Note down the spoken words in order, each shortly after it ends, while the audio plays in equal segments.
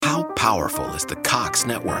powerful is the Cox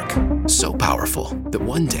network. So powerful that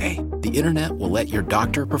one day, the internet will let your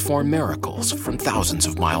doctor perform miracles from thousands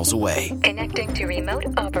of miles away. Connecting to remote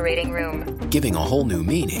operating room. Giving a whole new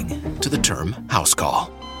meaning to the term house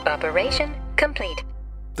call. Operation complete.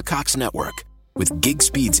 The Cox network. With gig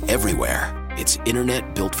speeds everywhere, it's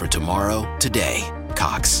internet built for tomorrow, today.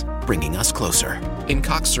 Cox, bringing us closer. In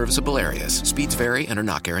Cox serviceable areas, speeds vary and are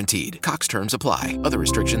not guaranteed. Cox terms apply. Other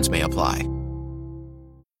restrictions may apply.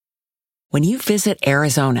 When you visit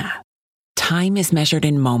Arizona, time is measured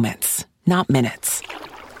in moments, not minutes.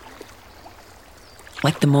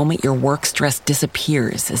 Like the moment your work stress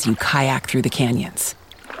disappears as you kayak through the canyons.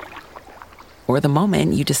 Or the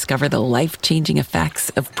moment you discover the life-changing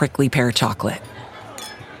effects of prickly pear chocolate.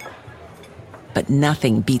 But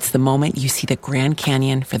nothing beats the moment you see the Grand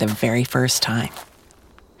Canyon for the very first time.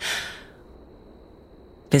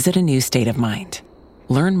 Visit a new state of mind.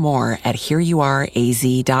 Learn more at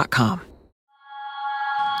hereyouareaz.com.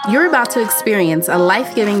 You're about to experience a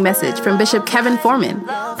life-giving message from Bishop Kevin Foreman,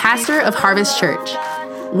 pastor of Harvest Church.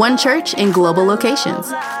 One church in global locations.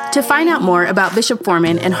 To find out more about Bishop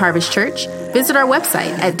Foreman and Harvest Church, visit our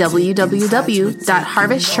website at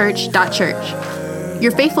www.harvestchurch.church.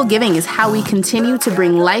 Your faithful giving is how we continue to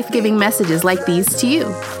bring life-giving messages like these to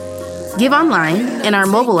you. Give online, in our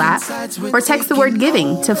mobile app, or text the word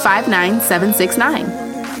giving to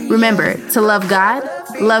 59769. Remember to love God,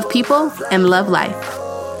 love people, and love life.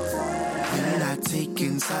 We're not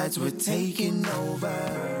taking sides, we're taking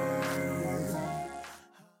over.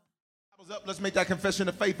 Up. Let's make that confession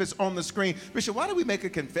of faith. It's on the screen. Bishop, why do we make a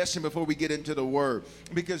confession before we get into the word?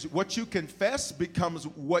 Because what you confess becomes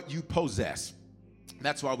what you possess.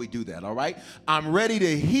 That's why we do that, all right? I'm ready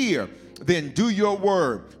to hear, then do your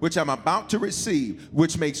word, which I'm about to receive,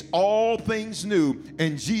 which makes all things new.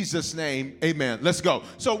 In Jesus' name, amen. Let's go.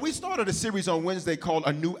 So we started a series on Wednesday called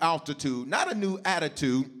A New Altitude, not a new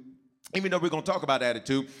attitude, even though we're going to talk about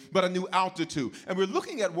attitude, but a new altitude. And we're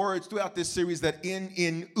looking at words throughout this series that end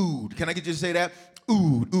in ood. Can I get you to say that?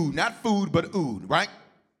 Ood, ood, not food, but ood, right?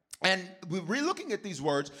 And we're looking at these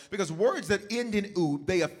words because words that end in ood,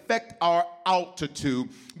 they affect our altitude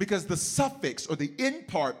because the suffix or the end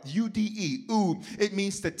part, U-D-E, ood, it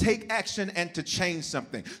means to take action and to change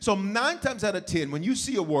something. So 9 times out of 10, when you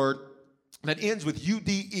see a word that ends with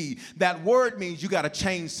U-D-E, that word means you got to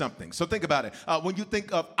change something. So think about it. When you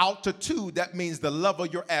think of altitude, that means the level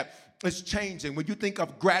you're at is changing. When you think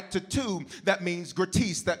of gratitude, that means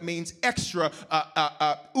gratis. That means extra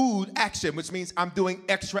ood action, which means I'm doing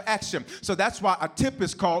extra action. So that's why a tip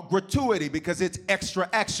is called gratuity, because it's extra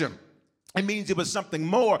action. It means it was something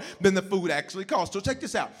more than the food actually cost. So check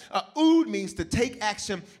this out. Ood means to take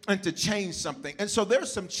action and to change something. And so there's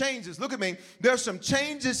some changes. Look at me. There's some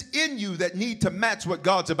changes in you that need to match what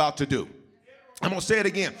God's about to do. I'm going to say it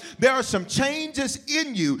again. There are some changes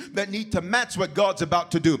in you that need to match what God's about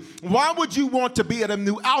to do. Why would you want to be at a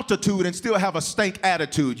new altitude and still have a stank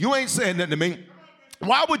attitude? You ain't saying nothing to me.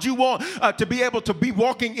 Why would you want to be able to be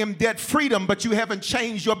walking in debt freedom, but you haven't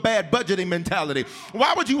changed your bad budgeting mentality?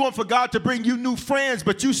 Why would you want for God to bring you new friends,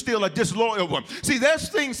 but you still a disloyal one? See, there's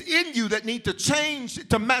things in you that need to change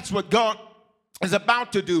to match what God is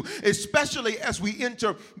about to do, especially as we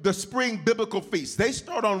enter the spring biblical feast. They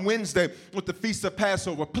start on Wednesday with the Feast of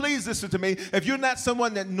Passover. Please listen to me. If you're not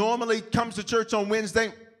someone that normally comes to church on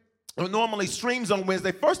Wednesday or normally streams on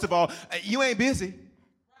Wednesday, first of all, you ain't busy.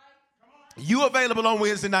 You available on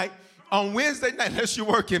Wednesday night. On Wednesday night, unless you're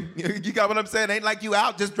working, you got what I'm saying? It ain't like you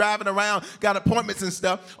out just driving around, got appointments and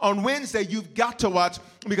stuff. On Wednesday, you've got to watch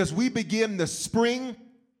because we begin the spring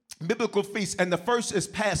biblical feast, and the first is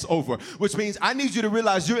Passover, which means I need you to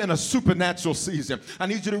realize you're in a supernatural season. I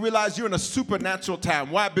need you to realize you're in a supernatural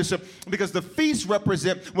time. Why, Bishop? Because the feast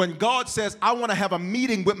represent when God says, I want to have a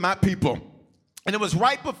meeting with my people. And it was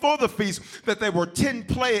right before the feast that there were 10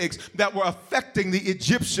 plagues that were affecting the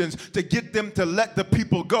Egyptians to get them to let the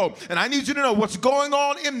people go. And I need you to know what's going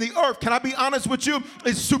on in the earth. Can I be honest with you?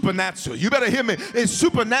 It's supernatural. You better hear me. It's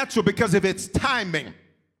supernatural because of its timing.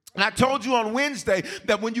 And I told you on Wednesday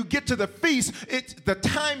that when you get to the feast, it's the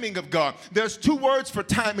timing of God. There's 2 words for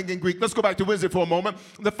timing in Greek. Let's go back to Wednesday for a moment.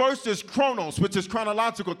 The first is chronos, which is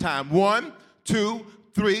chronological time. 1, 2,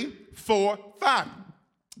 3, 4, 5.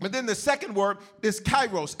 But then the second word is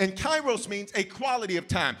kairos, and kairos means a quality of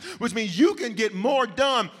time, which means you can get more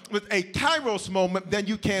done with a kairos moment than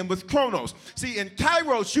you can with chronos. See, in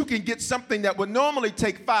kairos, you can get something that would normally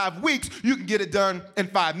take 5 weeks, you can get it done in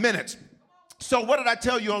 5 minutes. So what did I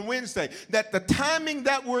tell you on Wednesday? That the timing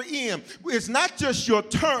that we're in is not just your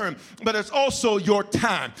turn, but it's also your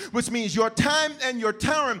time, which means your time and your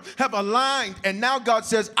turn have aligned. And now God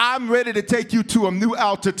says, I'm ready to take you to a new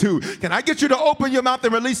altitude. Can I get you to open your mouth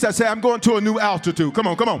and release that? Say, I'm going to a new altitude. Come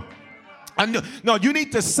on, come on. No, you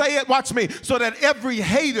need to say it, watch me, so that every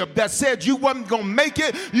hater that said you wasn't going to make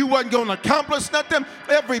it, you wasn't going to accomplish nothing,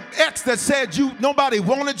 every ex that said nobody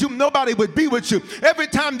wanted you, nobody would be with you, every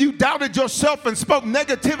time you doubted yourself and spoke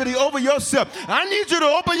negativity over yourself, I need you to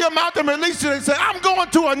open your mouth and release it and say, I'm going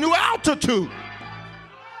to a new altitude.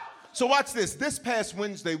 So watch this. This past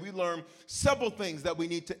Wednesday, we learned several things that we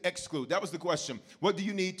need to exclude. That was the question. What do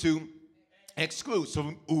you need to exclude?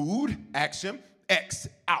 So, ood, action, X,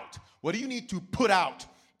 out. What do you need to put out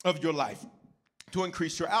of your life to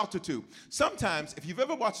increase your altitude? Sometimes, if you've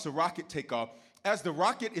ever watched a rocket take off, as the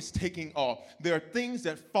rocket is taking off, there are things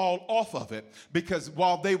that fall off of it because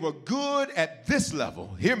while they were good at this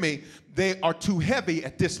level, hear me, they are too heavy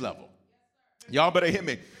at this level. Y'all better hear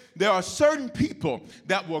me. There are certain people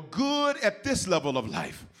that were good at this level of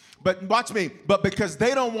life. But watch me, but because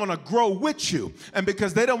they don't want to grow with you and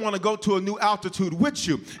because they don't want to go to a new altitude with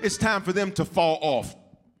you, it's time for them to fall off.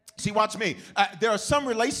 See, watch me. There are some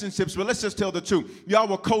relationships, but let's just tell the truth. Y'all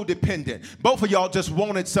were codependent. Both of y'all just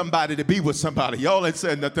wanted somebody to be with somebody. Y'all ain't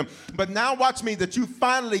saying nothing. But now watch me that you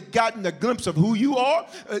finally gotten a glimpse of who you are.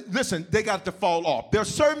 Listen, they got to fall off. There are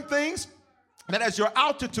certain things that as your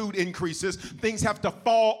altitude increases, things have to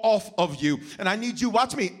fall off of you. And I need you,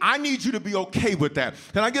 watch me, I need you to be okay with that.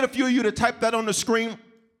 Can I get a few of you to type that on the screen?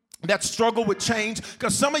 That struggle with change,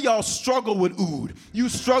 because some of y'all struggle with ood. You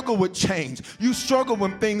struggle with change. You struggle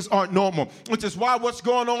when things aren't normal, which is why what's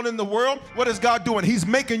going on in the world, what is God doing? He's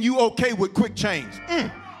making you okay with quick change.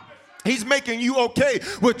 He's making you okay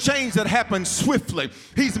with change that happens swiftly.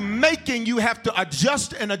 He's making you have to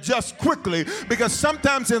adjust and adjust quickly because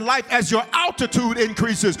sometimes in life, as your altitude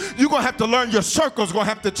increases, you're going to have to learn your circle's going to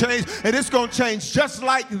have to change, and it's going to change just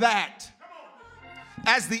like that.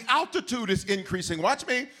 As the altitude is increasing, watch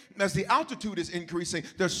me, as the altitude is increasing,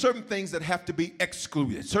 there's certain things that have to be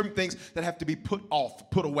excluded, certain things that have to be put off,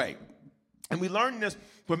 put away. And we learned this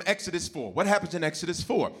from Exodus 4. What happens in Exodus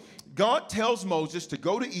 4? God tells Moses to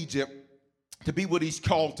go to Egypt to be what he's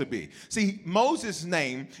called to be. See, Moses'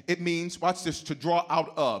 name, it means, watch this, to draw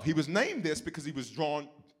out of. He was named this because he was drawn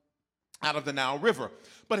out of the Nile River.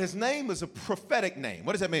 But his name is a prophetic name.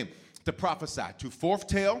 What does that mean? To prophesy, to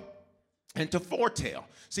foretell, and to foretell.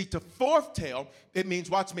 See, to foretell, it means,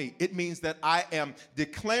 watch me, it means that I am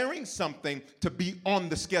declaring something to be on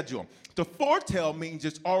the schedule. To foretell means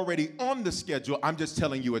it's already on the schedule. I'm just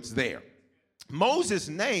telling you it's there. Moses'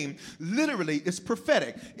 name literally is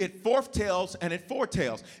prophetic. It foretells and it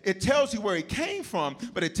foretells. It tells you where he came from,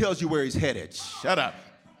 but it tells you where he's headed. Shut up.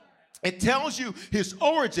 It tells you his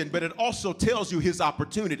origin, but it also tells you his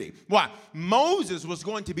opportunity. Why? Moses was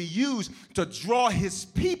going to be used to draw his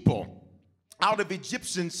people out of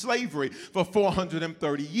Egyptian slavery for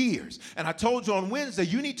 430 years. And I told you on Wednesday,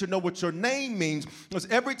 you need to know what your name means, because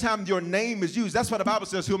every time your name is used, that's why the Bible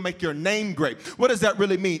says he'll make your name great. What does that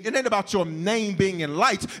really mean? It ain't about your name being in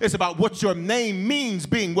lights. It's about what your name means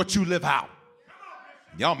being what you live out.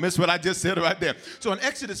 Y'all missed what I just said right there. So in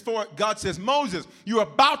Exodus 4, God says, Moses, you're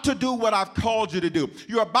about to do what I've called you to do.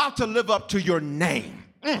 You're about to live up to your name.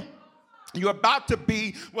 You're about to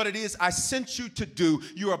be what it is I sent you to do.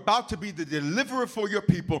 You're about to be the deliverer for your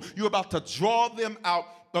people. You're about to draw them out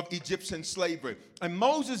of Egyptian slavery. And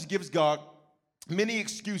Moses gives God many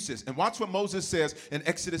excuses. And watch what Moses says in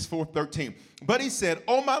Exodus 4:13. But he said,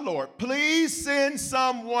 oh, my Lord, please send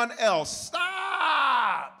someone else.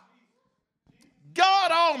 Stop.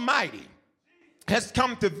 God Almighty has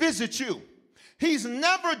come to visit you. He's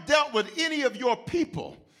never dealt with any of your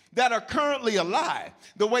people that are currently alive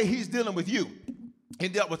the way he's dealing with you. He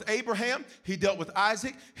dealt with Abraham. He dealt with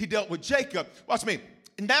Isaac. He dealt with Jacob. Watch me.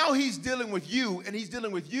 Now he's dealing with you, and he's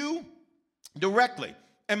dealing with you directly.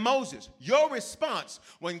 And Moses, your response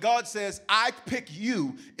when God says, I pick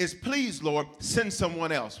you, is please, Lord, send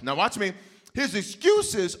someone else. Now watch me. His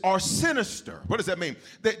excuses are sinister. What does that mean?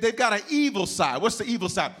 They've got an evil side. What's the evil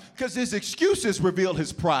side? Because his excuses reveal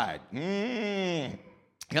his pride. Can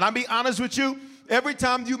I be honest with you? Every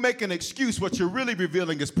time you make an excuse, what you're really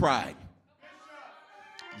revealing is pride.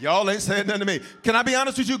 Y'all ain't saying nothing to me. Can I be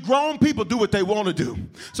honest with you? Grown people do what they want to do.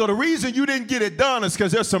 So the reason you didn't get it done is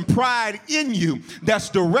because there's some pride in you that's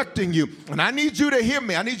directing you. And I need you to hear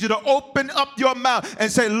me. I need you to open up your mouth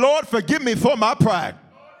and say, Lord, forgive me for my pride.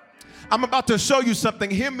 I'm about to show you something.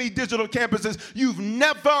 Hear me, digital campuses, you've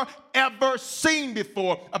never, ever seen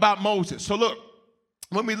before about Moses. So look.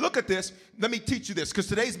 when we look at this, let me teach you this, because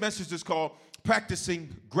today's message is called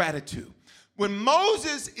Practicing Gratitude. When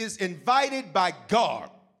Moses is invited by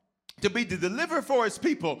God to be the deliverer for his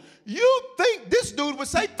people, you think this dude would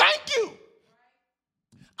say, thank you.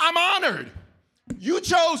 I'm honored. You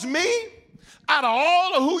chose me out of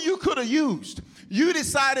all of who you could have used. You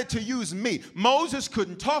decided to use me. Moses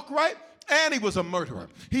couldn't talk right, and he was a murderer.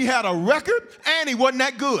 He had a record, and he wasn't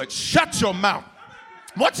that good. Shut your mouth.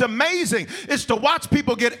 What's amazing is to watch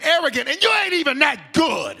people get arrogant, and you ain't even that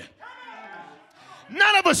good.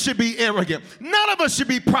 None of us should be arrogant. None of us should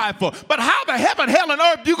be prideful. But how the heaven, hell, and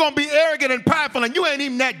earth you going to be arrogant and prideful and you ain't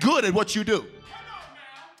even that good at what you do?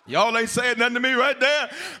 Y'all ain't saying nothing to me right there.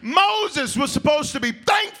 Moses was supposed to be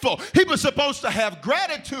thankful. He was supposed to have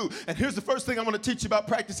gratitude. And here's the first thing I want to teach you about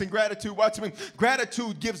practicing gratitude. Watch me.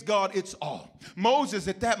 Gratitude gives God its all. Moses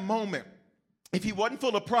at that moment, if he wasn't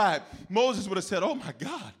full of pride, Moses would have said, oh my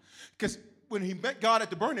God. Because when he met God at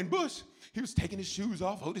the burning bush, he was taking his shoes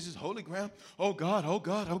off. Oh, this is holy ground. Oh, God, oh,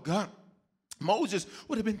 God, oh, God. Moses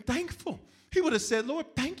would have been thankful. He would have said,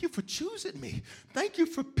 Lord, thank you for choosing me. Thank you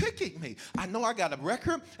for picking me. I know I got a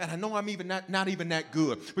record, and I know I'm even not even that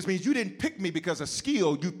good, which means you didn't pick me because of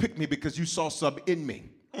skill. You picked me because you saw something in me.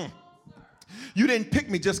 You didn't pick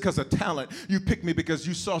me just because of talent. You picked me because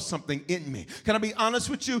you saw something in me. Can I be honest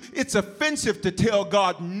with you? It's offensive to tell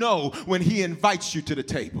God no when he invites you to the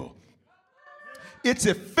table. It's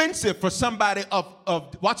offensive for somebody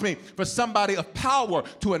for somebody of power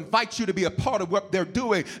to invite you to be a part of what they're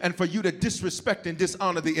doing and for you to disrespect and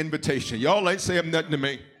dishonor the invitation. Y'all ain't saying nothing to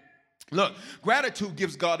me. Look, gratitude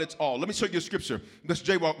gives God its all. Let me show you a scripture. Let's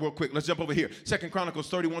jaywalk real quick. Let's jump over here. 2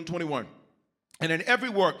 Chronicles 31:21. And in every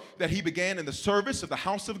work that he began in the service of the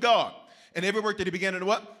house of God, and every work that he began in the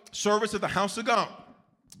what? Service of the house of God.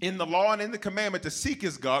 In the law and in the commandment to seek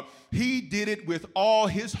his God, he did it with all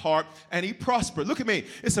his heart and he prospered. Look at me.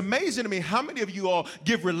 It's amazing to me how many of you all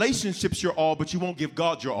give relationships your all, but you won't give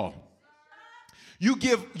God your all. You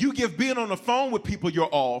give being on the phone with people your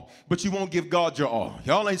all, but you won't give God your all.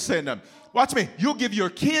 Y'all ain't saying nothing. Watch me. You'll give your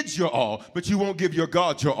kids your all, but you won't give your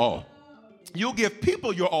God your all. You'll give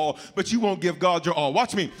people your all, but you won't give God your all.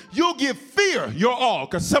 Watch me. You'll give fear your all,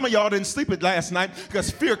 because some of y'all didn't sleep it last night because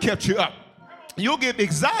fear kept you up. You'll give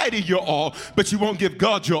anxiety your all, but you won't give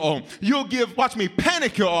God your all. You'll give, watch me,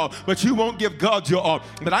 panic your all, but you won't give God your all.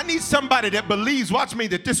 But I need somebody that believes, watch me,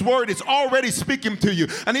 that this word is already speaking to you.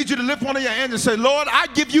 I need you to lift one of your hands and say, Lord, I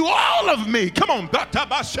give you all of me. Come on.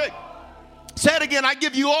 Say it again. I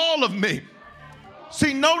give you all of me.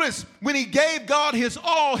 See, notice when he gave God his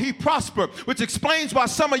all, he prospered, which explains why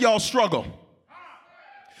some of y'all struggle.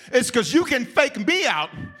 It's because you can fake me out.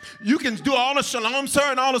 You can do all the shalom, sir,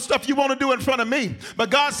 and all the stuff you want to do in front of me. But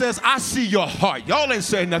God says, I see your heart. Y'all ain't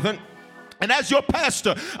saying nothing. And as your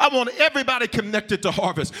pastor, I want everybody connected to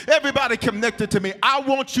Harvest, everybody connected to me. I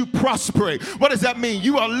want you prospering. What does that mean?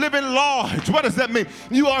 You are living large. What does that mean?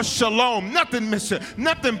 You are shalom, nothing missing,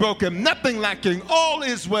 nothing broken, nothing lacking. All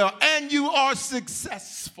is well, and you are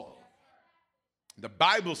successful. The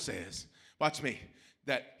Bible says, watch me,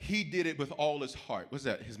 that he did it with all his heart. What's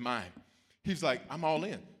that? His mind. He's like, I'm all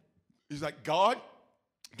in. He's like, God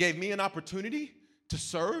gave me an opportunity to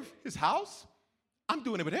serve his house. I'm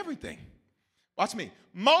doing it with everything. Watch me.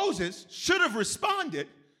 Moses should have responded,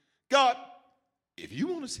 God, if you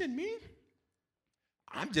want to send me,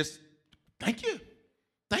 I'm just, thank you,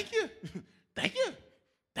 thank you, thank you,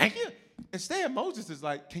 thank you. Instead, Moses is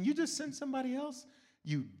like, can you just send somebody else?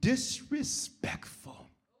 You disrespectful,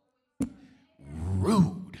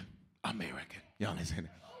 rude American. Y'all ain't saying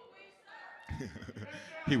that.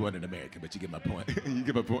 He wasn't an American, but you get my point. You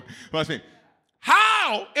get my point. Watch me.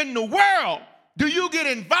 How in the world do you get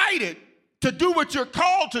invited to do what you're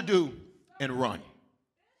called to do and run?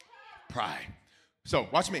 Pride. So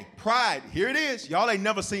watch me. Pride, here it is. Y'all ain't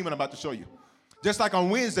never seen what I'm about to show you. Just like on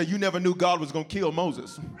Wednesday, you never knew God was going to kill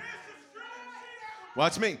Moses.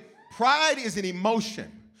 Watch me. Pride is an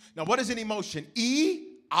emotion. Now, what is an emotion?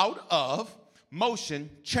 Out of motion,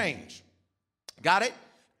 change. Got it?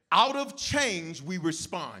 Out of change, we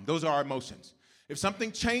respond. Those are our emotions. If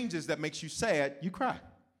something changes that makes you sad, you cry.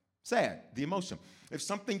 Sad, the emotion. If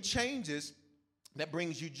something changes that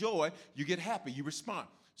brings you joy, you get happy, you respond.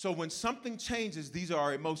 So when something changes, these are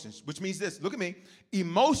our emotions, which means this. Look at me.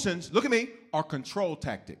 Emotions, look at me, are control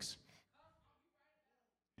tactics.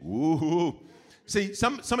 Ooh. See,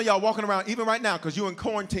 some of y'all walking around, even right now, because you're in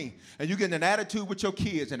quarantine, and you're getting an attitude with your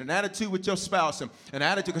kids, and an attitude with your spouse, and an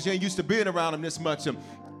attitude because you ain't used to being around them this much.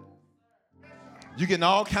 You're getting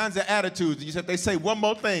all kinds of attitudes. If they say one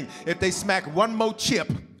more thing, if they smack one more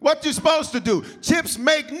chip, what you supposed to do? Chips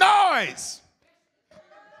make noise.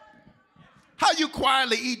 How you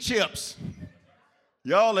quietly eat chips?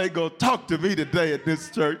 Y'all ain't gonna talk to me today at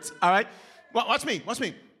this church, all right? Well, watch me.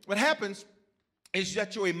 What happens is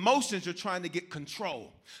that your emotions are trying to get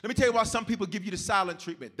control. Let me tell you why some people give you the silent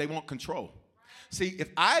treatment. They want control. See, if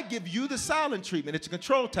I give you the silent treatment, it's a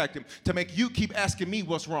control tactic to make you keep asking me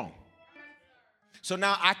what's wrong. So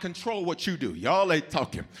now I control what you do. Y'all ain't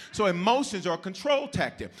talking. So emotions are a control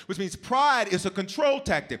tactic, which means pride is a control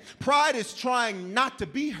tactic. Pride is trying not to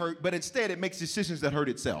be hurt, but instead it makes decisions that hurt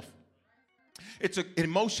itself. It's an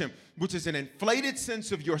emotion which is an inflated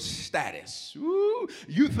sense of your status. Ooh,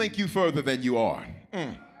 you think you further than you are.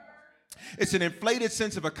 It's an inflated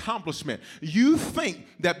sense of accomplishment. You think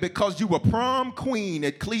that because you were prom queen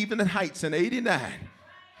at Cleveland Heights in '89,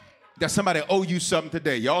 that somebody owe you something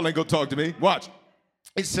today. Y'all ain't gonna talk to me. Watch.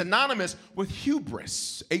 It's synonymous with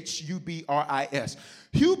hubris, Hubris.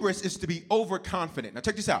 Hubris is to be overconfident. Now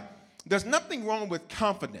check this out. There's nothing wrong with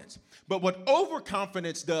confidence, but what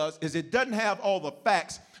overconfidence does is it doesn't have all the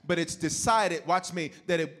facts, but it's decided, watch me,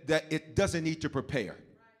 that it doesn't need to prepare.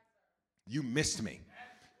 You missed me.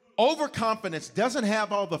 Overconfidence doesn't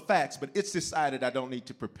have all the facts, but it's decided I don't need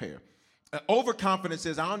to prepare. Overconfidence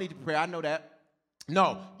says I don't need to prepare, I know that.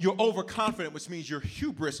 No, you're overconfident, which means you're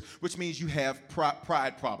hubris, which means you have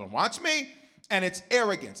pride problem. Watch me. And it's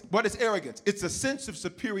arrogance. What is arrogance? It's a sense of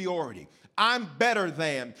superiority. I'm better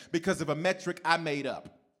than because of a metric I made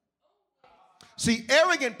up. See,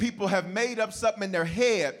 arrogant people have made up something in their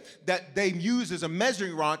head that they use as a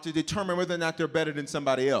measuring rod to determine whether or not they're better than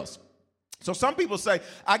somebody else. So some people say,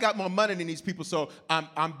 I got more money than these people, so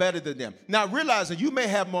I'm better than them. Now, realizing you may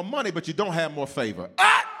have more money, but you don't have more favor.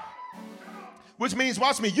 Which means,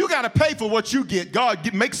 watch me, you got to pay for what you get.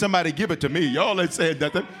 God, make somebody give it to me. Y'all ain't saying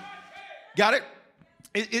nothing. Got it?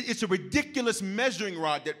 It's a ridiculous measuring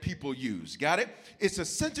rod that people use. Got it? It's a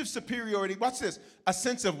sense of superiority. Watch this. A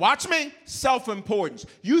sense of, watch me, self-importance.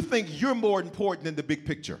 You think you're more important than the big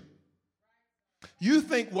picture. You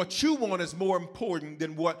think what you want is more important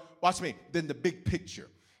than than the big picture.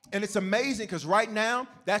 And it's amazing because right now,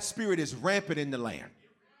 that spirit is rampant in the land.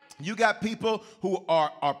 You got people who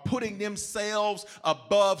are putting themselves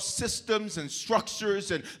above systems and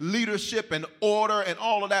structures and leadership and order and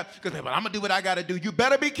all of that. Because I'm going to do what I got to do. You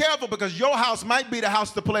better be careful because your house might be the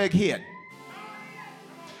house the plague hit.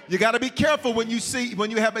 You got to be careful when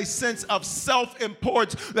you have a sense of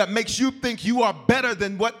self-importance that makes you think you are better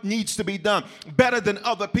than what needs to be done, better than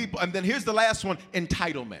other people. And then here's the last one,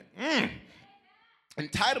 entitlement.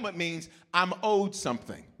 Entitlement means I'm owed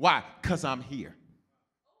something. Why? Because I'm here.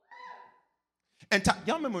 And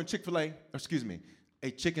y'all remember when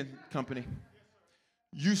a chicken company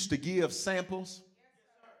used to give samples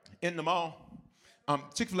in the mall?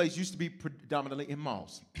 Chick-fil-A's used to be predominantly in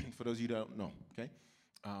malls, for those of you who don't know, okay?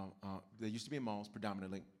 They used to be in malls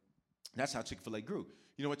predominantly. That's how Chick-fil-A grew.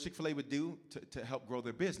 You know what Chick-fil-A would do to help grow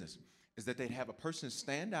their business is that they'd have a person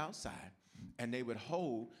stand outside and they would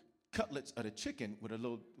hold cutlets of the chicken with a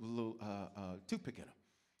little toothpick in them.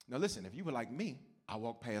 Now listen, if you were like me, I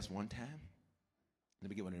walked past one time. Let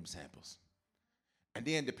me get one of them samples. And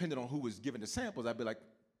then depending on who was giving the samples, I'd be like,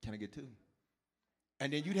 can I get two?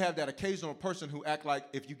 And then you'd have that occasional person who act like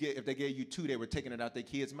if they gave you two, they were taking it out their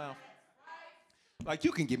kid's mouth. Like,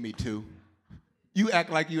 you can give me two. You act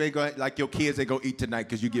like you ain't going, like your kids ain't gonna eat tonight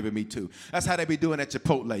because you giving me two. That's how they be doing at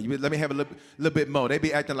Chipotle. Let me have a little bit more. They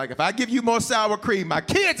be acting like if I give you more sour cream, my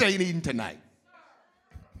kids ain't eating tonight.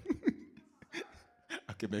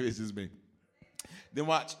 Okay, maybe it's just me. Then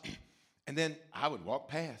watch. And then I would walk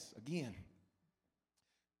past again,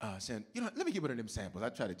 saying, let me get one of them samples. I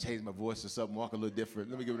try to change my voice or something, walk a little different.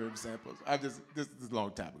 Let me get one of them samples. This is a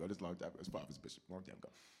long time ago. It's Prophet's Bishop, long time ago.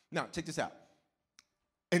 Now, check this out.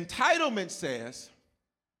 Entitlement says,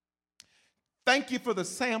 thank you for the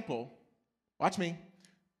sample. Watch me.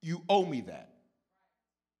 You owe me that.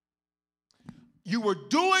 You were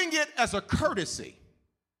doing it as a courtesy,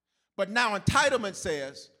 but now entitlement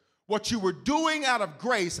says, what you were doing out of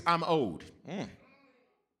grace, I'm owed.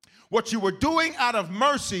 What you were doing out of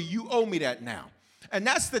mercy, you owe me that now. And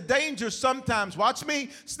that's the danger sometimes. Watch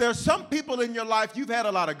me. There's some people in your life you've had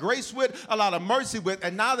a lot of grace with, a lot of mercy with,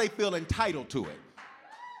 and now they feel entitled to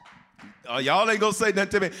it. Y'all ain't gonna say nothing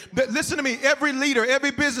to me. But listen to me, every leader,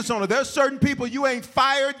 every business owner, there's certain people you ain't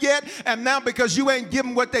fired yet, and now because you ain't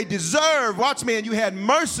given what they deserve, watch me, and you had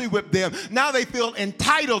mercy with them, now they feel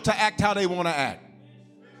entitled to act how they want to act.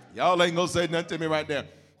 Y'all ain't gonna say nothing to me right there.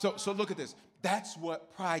 So look at this. That's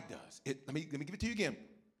what pride does. Let me give it to you again.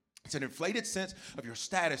 It's an inflated sense of your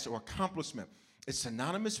status or accomplishment. It's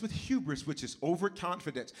synonymous with hubris, which is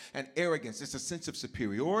overconfidence and arrogance. It's a sense of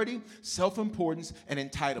superiority, self-importance, and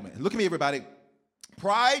entitlement. And look at me, everybody.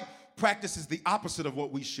 Pride practices the opposite of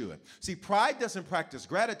what we should. See, pride doesn't practice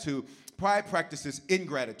gratitude. Pride practices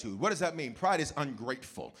ingratitude. What does that mean? Pride is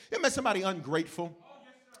ungrateful. You ever met somebody ungrateful?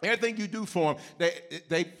 Everything you do for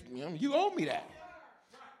them, you owe me that.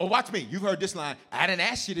 Or watch me. You've heard this line, I didn't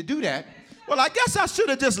ask you to do that. Well, I guess I should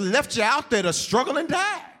have just left you out there to struggle and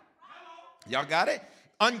die. Y'all got it?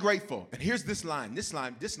 Ungrateful. And here's this line. This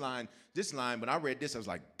line, when I read this, I was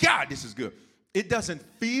like, God, this is good. It doesn't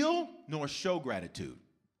feel nor show gratitude.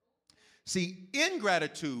 See,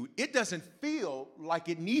 ingratitude, it doesn't feel like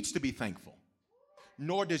it needs to be thankful,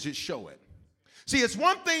 nor does it show it. See, it's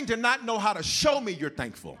one thing to not know how to show me you're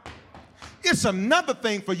thankful. It's another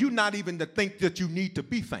thing for you not even to think that you need to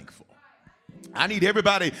be thankful. I need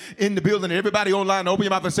everybody in the building and everybody online to open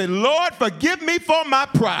your mouth and say, Lord, forgive me for my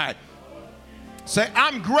pride. Say,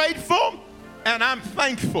 I'm grateful and I'm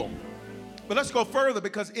thankful. But let's go further,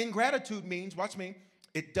 because ingratitude means, watch me,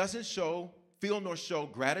 it doesn't feel nor show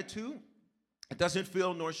gratitude. It doesn't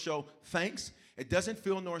feel nor show thanks. It doesn't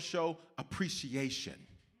feel nor show appreciation.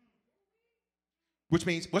 Which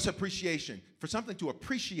means, what's appreciation? For something to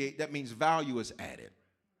appreciate, that means value is added.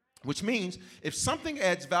 Which means if something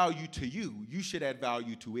adds value to you, you should add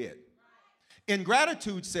value to it.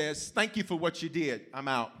 Ingratitude says, thank you for what you did. I'm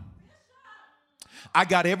out. I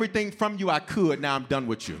got everything from you I could. Now I'm done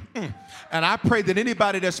with you. And I pray that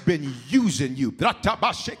anybody that's been using you,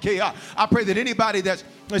 I pray that anybody that's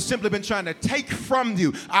simply been trying to take from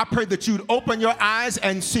you, I pray that you'd open your eyes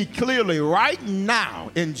and see clearly right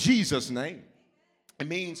now in Jesus' name. It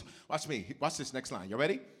means, watch me, watch this next line. You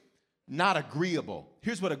ready? Not agreeable.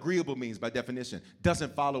 Here's what agreeable means by definition.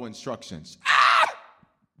 Doesn't follow instructions.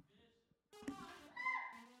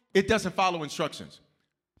 It doesn't follow instructions.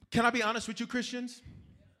 Can I be honest with you, Christians?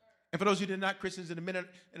 And for those of you that are not Christians, in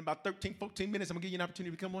about 13, 14 minutes, I'm going to give you an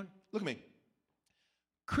opportunity to become one. Look at me.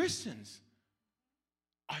 Christians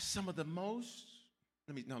are some of the most,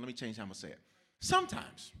 let me change how I'm going to say it.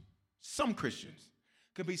 Sometimes, some Christians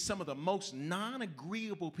could be some of the most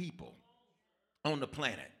non-agreeable people on the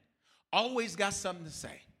planet. Always got something to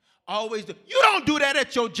say. Always do. You don't do that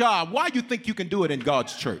at your job. Why you think you can do it in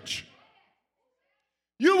God's church?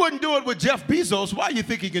 You wouldn't do it with Jeff Bezos. Why you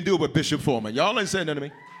think he can do it with Bishop Foreman? Y'all ain't saying that to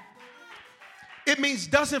me. It means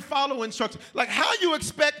doesn't follow instructions. Like, how you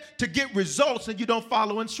expect to get results and you don't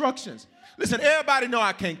follow instructions? Listen, everybody know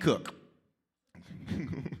I can't cook.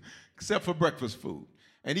 Except for breakfast food.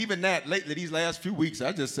 And even that, lately, these last few weeks,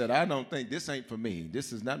 I just said, I don't think this ain't for me.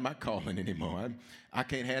 This is not my calling anymore. I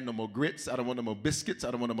can't have no more grits. I don't want no more biscuits.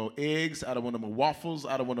 I don't want no more eggs. I don't want no more waffles.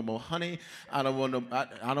 I don't want no more honey. I don't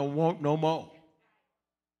want no more.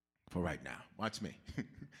 For right now, watch me.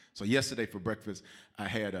 So yesterday for breakfast, I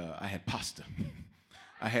had pasta.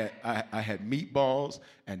 I had meatballs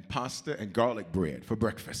and pasta and garlic bread for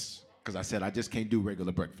breakfast because I said I just can't do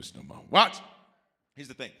regular breakfast no more. Watch. Here's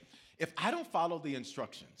the thing. If I don't follow the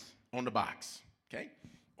instructions on the box, okay,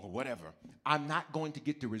 or whatever, I'm not going to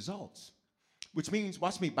get the results. Which means,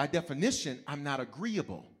 watch me, by definition, I'm not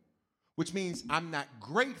agreeable. Which means I'm not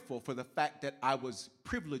grateful for the fact that I was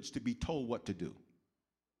privileged to be told what to do.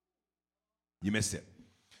 You missed it.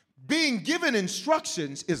 Being given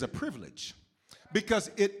instructions is a privilege because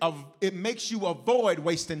it makes you avoid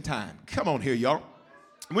wasting time. Come on here, y'all.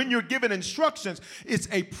 When you're given instructions, it's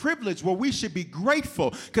a privilege where we should be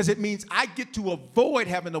grateful because it means I get to avoid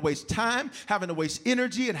having to waste time, having to waste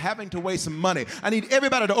energy, and having to waste some money. I need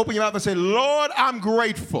everybody to open your mouth and say, Lord, I'm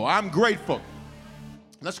grateful. I'm grateful.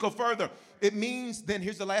 Let's go further. It means, then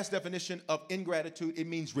here's the last definition of ingratitude. It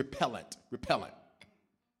means repellent. Repellent.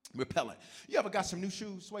 Repellent. You ever got some new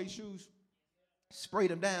shoes, suede shoes?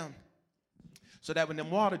 Sprayed them down so that when them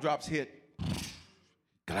water drops hit,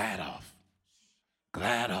 glide off.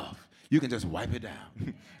 Glad off. You can just wipe it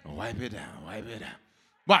down. Wipe it down. Wipe it down.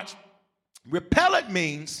 Watch. Repellent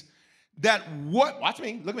means that watch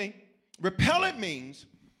me, look at me. Repellent means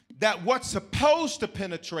that what's supposed to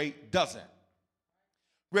penetrate doesn't.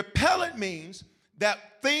 Repellent means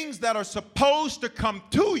that things that are supposed to come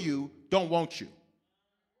to you don't want you.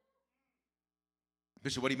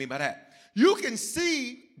 Bishop, what do you mean by that? You can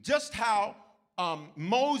see just how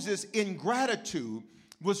Moses' ingratitude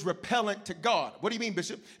was repellent to God. What do you mean,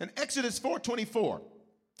 Bishop? In Exodus 4:24,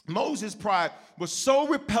 Moses' pride was so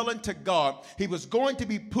repellent to God, he was going to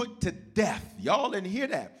be put to death. Y'all didn't hear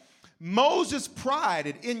that. Moses' pride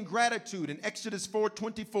and ingratitude in Exodus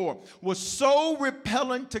 4:24 was so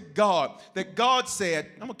repellent to God that God said,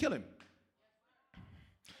 I'm going to kill him.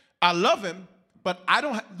 I love him, but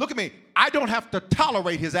look at me, I don't have to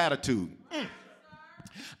tolerate his attitude.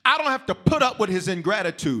 I don't have to put up with his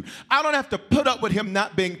ingratitude. I don't have to put up with him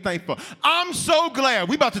not being thankful. I'm so glad.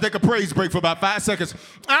 We're about to take a praise break for about 5 seconds.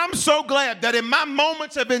 I'm so glad that in my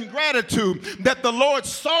moments of ingratitude that the Lord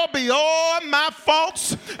saw beyond my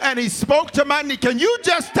faults and he spoke to my need. Can you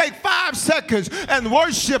just take 5 seconds and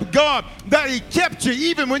worship God that he kept you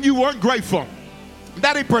even when you weren't grateful?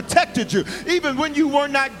 That he protected you even when you were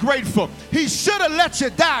not grateful. He should have let you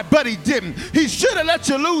die, but he didn't. He should have let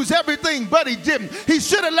you lose everything, but he didn't. He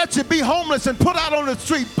should have let you be homeless and put out on the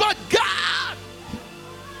street, but God,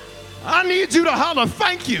 I need you to holler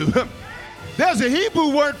thank you. There's a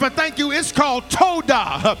Hebrew word for thank you. It's called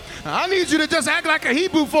todah. I need you to just act like a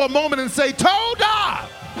Hebrew for a moment and say todah.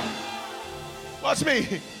 Watch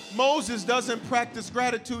me. Moses doesn't practice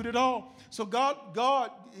gratitude at all. So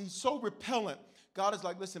God, he's so repellent. God is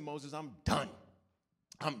like, listen, Moses, I'm done.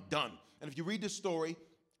 I'm done. And if you read the story,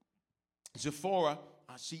 Zipporah,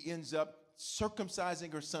 she ends up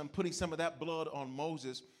circumcising her son, putting some of that blood on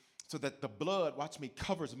Moses so that the blood, watch me,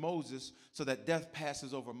 covers Moses so that death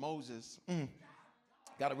passes over Moses.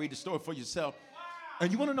 Got to read the story for yourself.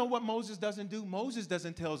 And you want to know what Moses doesn't do? Moses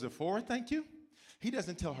doesn't tell Zipporah thank you. He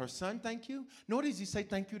doesn't tell her son thank you. Nor does he say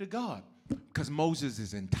thank you to God because Moses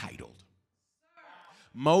is entitled.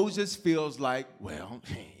 Moses feels like, well,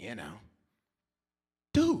 you know,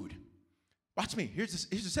 dude, watch me. Here's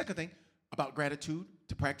the second thing about gratitude,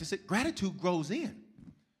 to practice it. Gratitude grows in.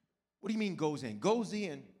 What do you mean goes in? Goes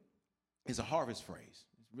in is a harvest phrase.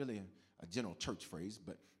 It's really a general church phrase,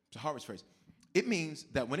 but it's a harvest phrase. It means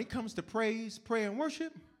that when it comes to praise, prayer, and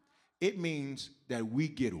worship, it means that we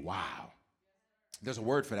get wild. There's a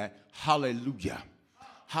word for that, hallelujah.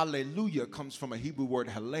 Hallelujah comes from a Hebrew word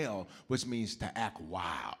hallel, which means to act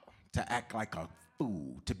wild, to act like a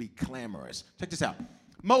fool, to be clamorous. Check this out.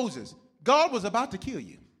 Moses, God was about to kill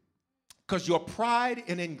you because your pride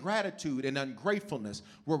and ingratitude and ungratefulness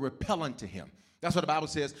were repellent to him. That's what the Bible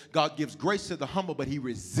says. God gives grace to the humble, but he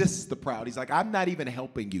resists the proud. He's like, I'm not even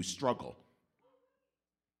helping you struggle.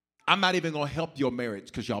 I'm not even going to help your marriage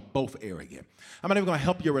because y'all both arrogant. I'm not even going to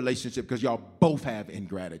help your relationship because y'all both have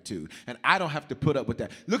ingratitude. And I don't have to put up with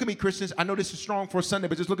that. Look at me, Christians. I know this is strong for a Sunday,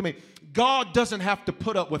 but just look at me. God doesn't have to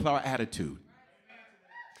put up with our attitude.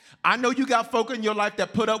 I know you got folk in your life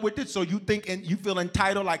that put up with it, so you think and you feel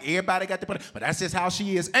entitled like everybody got to put up. But that's just how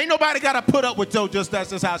she is. Ain't nobody got to put up with Joe, just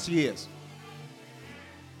that's just how she is.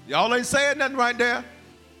 Y'all ain't saying nothing right there.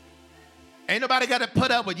 Ain't nobody got to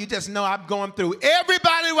put up with you. Just know I'm going through.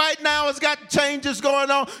 Everybody right now has got changes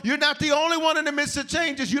going on. You're not the only one in the midst of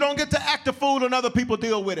changes. You don't get to act a fool and other people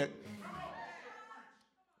deal with it.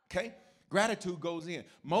 Okay? Gratitude goes in.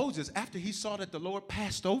 Moses, after he saw that the Lord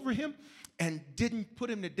passed over him and didn't put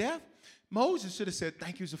him to death, Moses should have said,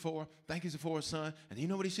 thank you, Zipporah. Thank you, Zipporah's son. And you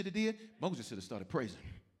know what he should have did? Moses should have started praising.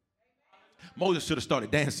 Moses should have started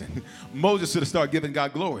dancing. Moses should have started giving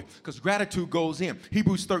God glory because gratitude goes in.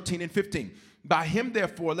 Hebrews 13 and 15. By him,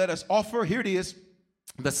 therefore, let us offer, here it is,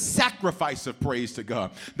 the sacrifice of praise to God.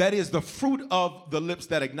 That is the fruit of the lips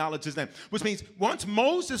that acknowledge his name. Which means once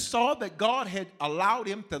Moses saw that God had allowed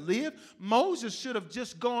him to live, Moses should have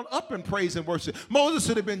just gone up in praise and worship. Moses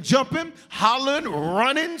should have been jumping, hollering,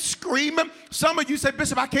 running, screaming. Some of you say,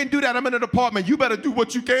 Bishop, I can't do that. I'm in an apartment. You better do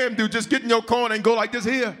what you can do. Just get in your corner and go like this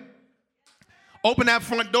here. Open that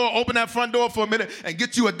front door for a minute and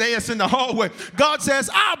get you a dance in the hallway. God says,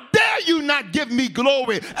 how dare you not give me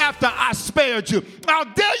glory after I spared you? How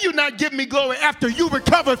dare you not give me glory after you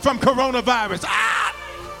recovered from coronavirus?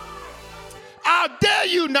 How dare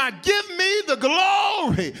you not give me the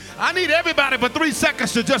glory? I need everybody for 3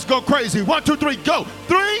 seconds to just go crazy. 1, 2, 3, go.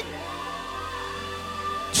 3,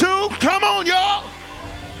 2, come on, y'all.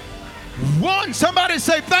 1, somebody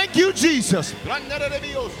say, thank you, Jesus.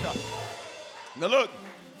 Now look,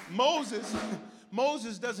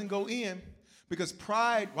 Moses doesn't go in because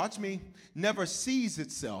pride, watch me, never sees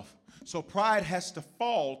itself. So pride has to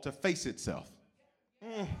fall to face itself.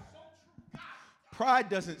 Pride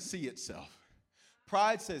doesn't see itself.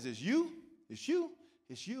 Pride says it's you, it's you,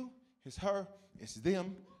 it's you, it's her, it's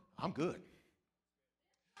them. I'm good.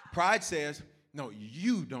 Pride says, no,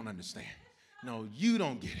 you don't understand. No, you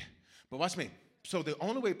don't get it. But watch me. So the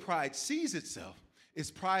only way pride sees itself is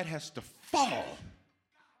pride has to fall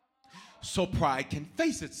so pride can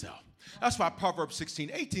face itself. That's why Proverbs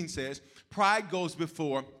 16:18 says, pride goes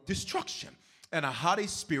before destruction and a haughty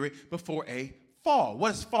spirit before a fall.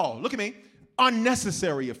 What is fall? Look at me.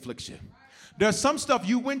 Unnecessary affliction. There's some stuff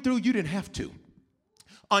you went through you didn't have to.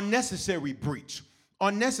 Unnecessary breach,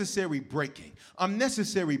 unnecessary breaking,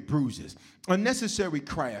 unnecessary bruises, unnecessary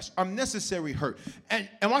crash, unnecessary hurt. And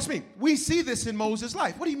watch me. We see this in Moses'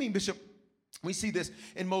 life. What do you mean, Bishop? We see this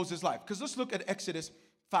in Moses' life. Because let's look at Exodus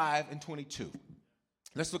 5:22.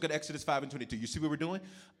 Let's look at Exodus 5:22. You see what we're doing?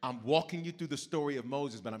 I'm walking you through the story of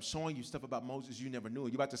Moses, but I'm showing you stuff about Moses you never knew.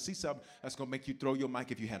 You're about to see something that's going to make you throw your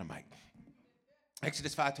mic if you had a mic.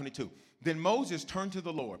 Exodus 5:22. Then Moses turned to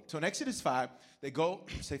the Lord. So in Exodus 5, they go,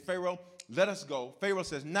 say, Pharaoh, let us go. Pharaoh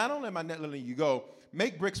says, not only am I not letting you go,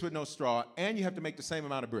 make bricks with no straw, and you have to make the same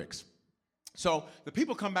amount of bricks. So the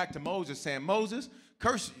people come back to Moses saying, Moses,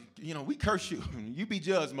 we curse you. You be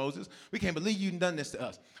judged, Moses. We can't believe you done this to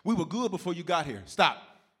us. We were good before you got here. Stop.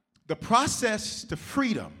 The process to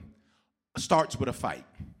freedom starts with a fight.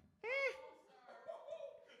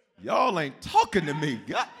 Y'all ain't talking to me.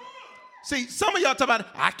 God. See, some of y'all talk about,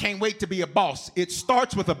 I can't wait to be a boss. It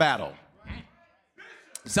starts with a battle.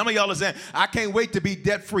 Some of y'all are saying, I can't wait to be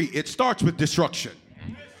debt free. It starts with destruction.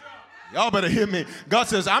 Y'all better hear me. God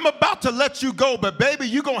says, I'm about to let you go, but baby,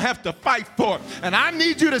 you're going to have to fight for it. And I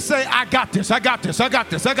need you to say, I got this, I got this, I got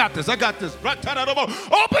this, I got this, I got this.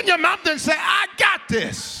 Open your mouth and say, I got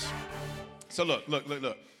this. So look.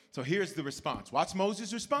 So here's the response. Watch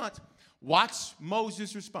Moses' response.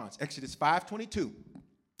 Exodus 5:22.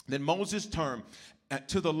 Then Moses turned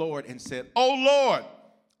to the Lord and said, Oh Lord,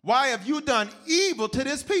 why have you done evil to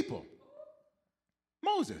this people?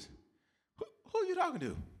 Moses, who are you talking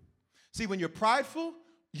to? See, when you're prideful,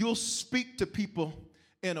 you'll speak to people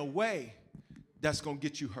in a way that's going to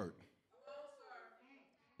get you hurt.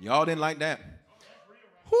 Y'all didn't like that.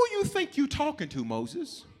 Who you think you talking to,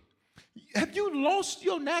 Moses? Have you lost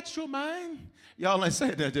your natural mind? Y'all ain't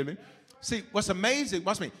saying that to me. See, what's amazing,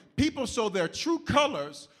 watch me. People show their true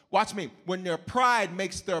colors, watch me, when their pride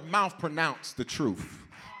makes their mouth pronounce the truth.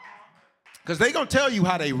 Because they're going to tell you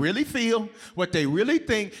how they really feel, what they really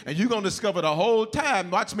think, and you're going to discover the whole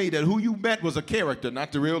time, watch me, that who you met was a character,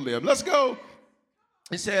 not the real them. Let's go.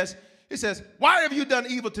 It says, why have you done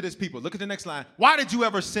evil to this people? Look at the next line. Why did you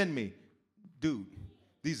ever send me? Dude,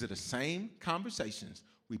 these are the same conversations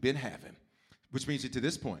we've been having, which means that to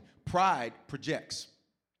this point, pride projects.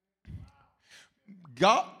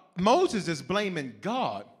 Moses is blaming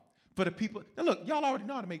God for the people. Now look, y'all already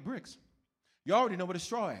know how to make bricks. You already know where the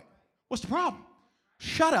straw at. What's the problem?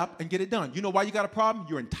 Shut up and get it done. You know why you got a problem?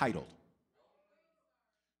 You're entitled.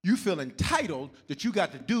 You feel entitled that you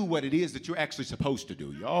got to do what it is that you're actually supposed to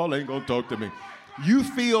do. Y'all ain't gonna talk to me. You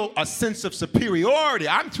feel a sense of superiority.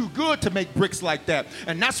 I'm too good to make bricks like that.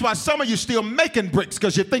 And that's why some of you still making bricks,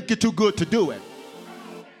 because you think you're too good to do it.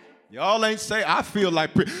 Y'all ain't say, I feel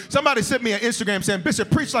like somebody sent me an Instagram saying, Bishop,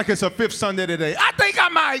 preach like it's a fifth Sunday today. I think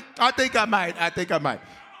I might.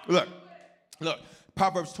 Look.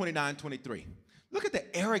 Proverbs 29:23. Look at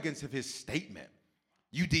the arrogance of his statement.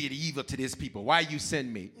 You did evil to this people. Why you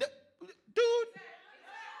send me? Dude.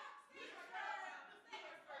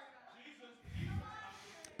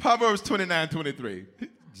 Proverbs 29:23.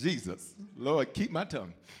 Jesus. Lord, keep my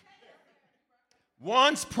tongue.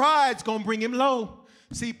 One's pride's going to bring him low.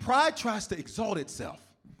 See, pride tries to exalt itself.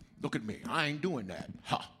 Look at me. I ain't doing that.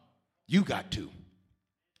 You got to.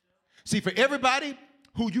 See, for everybody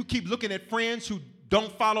who you keep looking at friends who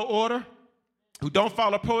don't follow order, who don't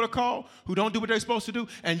follow protocol, who don't do what they're supposed to do,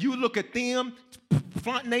 and you look at them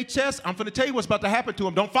flaunting their chest, I'm going to tell you what's about to happen to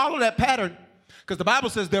them. Don't follow that pattern, because the Bible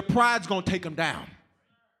says their pride's going to take them down.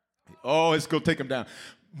 Oh, it's going to take them down.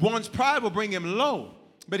 One's pride will bring him low,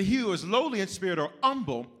 but he who is lowly in spirit or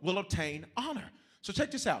humble will obtain honor. So check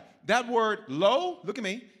this out. That word low, look at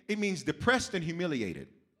me, it means depressed and humiliated.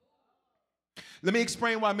 Let me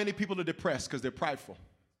explain why many people are depressed, because they're prideful.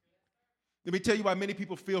 Let me tell you why many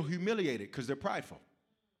people feel humiliated, because they're prideful.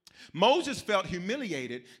 Moses felt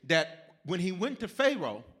humiliated that when he went to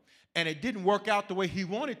Pharaoh and it didn't work out the way he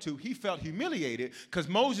wanted to, he felt humiliated because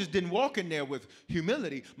Moses didn't walk in there with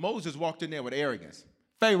humility. Moses walked in there with arrogance.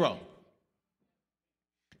 Pharaoh.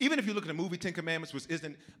 Even if you look at the movie 10 Commandments, which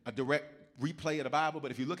isn't a direct replay of the Bible, but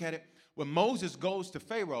if you look at it, when Moses goes to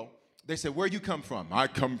Pharaoh, they say, where you come from? I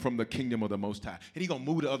come from the kingdom of the Most High. And he's going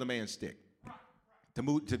to move the other man's stick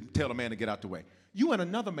to tell the man to get out the way. You in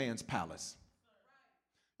another man's palace.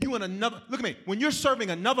 You in another, look at me. When you're serving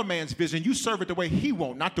another man's vision, you serve it the way he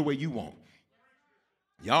want, not the way you want.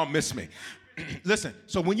 Y'all miss me. Listen,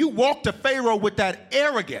 so when you walk to Pharaoh with that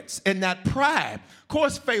arrogance and that pride, of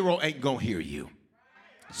course Pharaoh ain't going to hear you.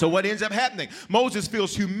 So what ends up happening? Moses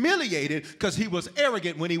feels humiliated because he was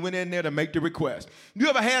arrogant when he went in there to make the request. You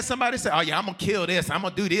ever had somebody say, oh yeah, I'm going to kill this, I'm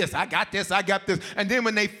going to do this, I got this, and then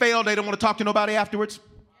when they fail, they don't want to talk to nobody afterwards?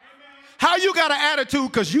 How you got an attitude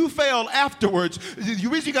because you failed afterwards? The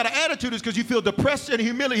reason you got an attitude is because you feel depressed and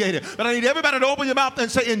humiliated. But I need everybody to open your mouth and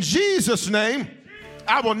say, in Jesus' name,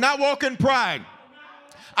 I will not walk in pride.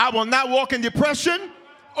 I will not walk in depression.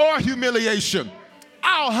 or humiliation.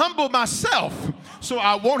 I'll humble myself so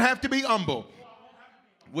I won't have to be humble.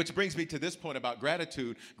 Which brings me to this point about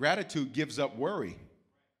gratitude. Gratitude gives up worry.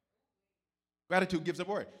 Gratitude gives up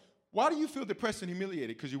worry. Why do you feel depressed and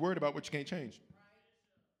humiliated? Because you're worried about what you can't change.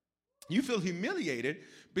 You feel humiliated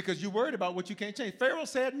because you're worried about what you can't change. Pharaoh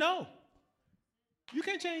said, no, you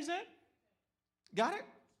can't change that. Got it?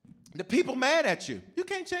 The people mad at you. You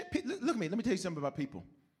can't change. Look at me. Let me tell you something about people.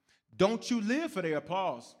 Don't you live for their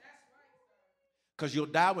applause. Because you'll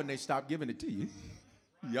die when they stop giving it to you.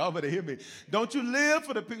 Y'all better hear me. Don't you live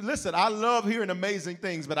for the people. Listen, I love hearing amazing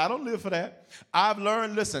things, but I don't live for that. I've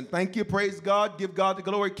learned, listen, thank you, praise God, give God the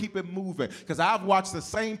glory, keep it moving. Because I've watched the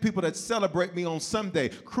same people that celebrate me on Sunday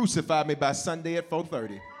crucify me by Sunday at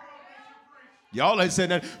 4:30. Y'all ain't saying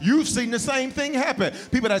that. You've seen the same thing happen.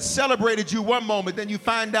 People that celebrated you one moment, then you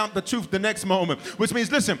find out the truth the next moment. Which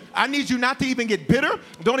means, listen, I need you not to even get bitter.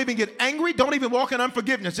 Don't even get angry. Don't even walk in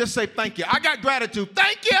unforgiveness. Just say thank you. I got gratitude.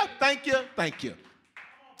 Thank you, thank you, thank you.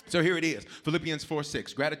 So here it is. Philippians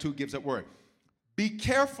 4:6. Gratitude gives up worry. Be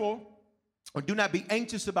careful or do not be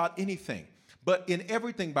anxious about anything, but in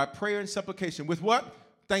everything by prayer and supplication. With what?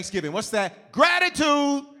 Thanksgiving. What's that?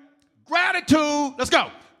 Gratitude. Gratitude. Let's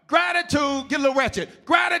go. Gratitude. Get a little ratchet.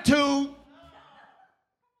 Gratitude.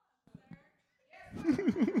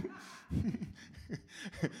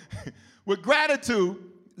 With gratitude,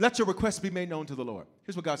 let your requests be made known to the Lord.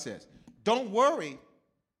 Here's what God says. Don't worry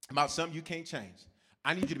about something you can't change.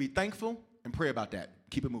 I need you to be thankful and pray about that.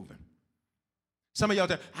 Keep it moving. Some of y'all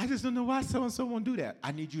say, I just don't know why so-and-so won't do that.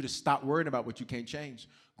 I need you to stop worrying about what you can't change.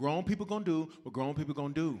 Grown people going to do what grown people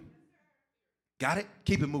going to do. Got it?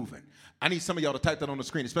 Keep it moving. I need some of y'all to type that on the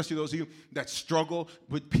screen, especially those of you that struggle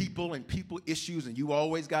with people and people issues, and you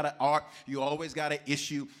always got an art, you always got an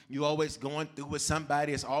issue, you always going through with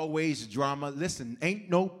somebody, it's always drama. Listen, ain't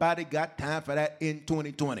nobody got time for that in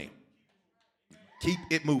 2020. Keep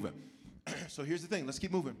it moving. So here's the thing. Let's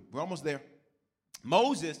keep moving. We're almost there.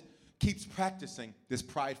 Moses keeps practicing this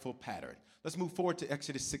prideful pattern. Let's move forward to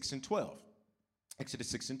Exodus 6 and 12. Exodus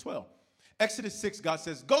 6 and 12. Exodus 6, God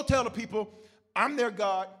says, go tell the people, I'm their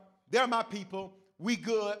God. They're my people. We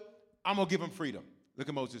good. I'm going to give them freedom. Look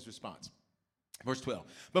at Moses' response. Verse 12.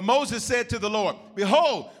 But Moses said to the Lord,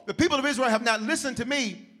 behold, the people of Israel have not listened to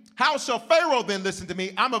me. How shall Pharaoh then listen to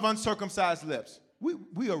me? I'm of uncircumcised lips.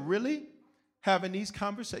 We are really having these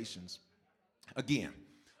conversations. Again,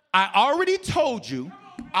 I already told you,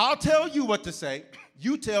 I'll tell you what to say.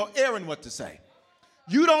 You tell Aaron what to say.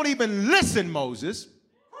 You don't even listen, Moses.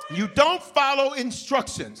 You don't follow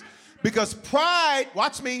instructions. Because pride,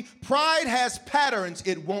 watch me, pride has patterns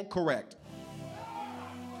it won't correct.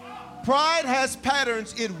 Pride has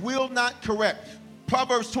patterns it will not correct.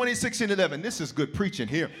 Proverbs 26 and 11. This is good preaching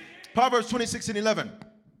here. Proverbs 26 and 11.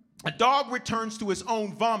 A dog returns to his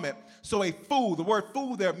own vomit, so a fool, the word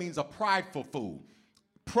fool there means a prideful fool.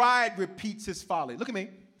 Pride repeats his folly. Look at me.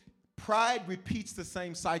 Pride repeats the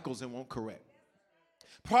same cycles and won't correct.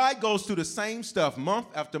 Pride goes through the same stuff month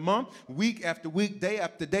after month, week after week, day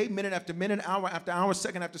after day, minute after minute, hour after hour,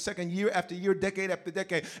 second after second, year after year, decade after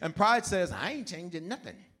decade. And pride says, I ain't changing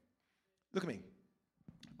nothing. Look at me.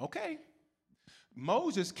 Okay.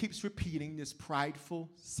 Moses keeps repeating this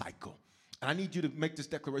prideful cycle. And I need you to make this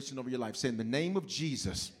declaration over your life. Say, in the name of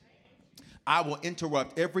Jesus, I will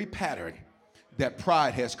interrupt every pattern that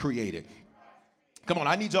pride has created. Come on,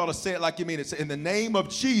 I need y'all to say it like you mean it. Say, in the name of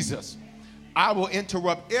Jesus, I will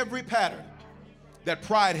interrupt every pattern that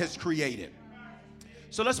pride has created.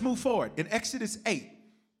 So let's move forward. In Exodus 8,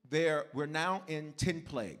 we're now in 10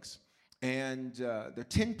 plagues. And there are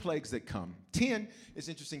 10 plagues that come. 10 is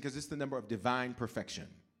interesting because it's the number of divine perfection,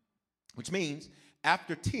 which means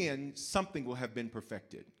after 10, something will have been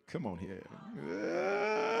perfected. Come on here.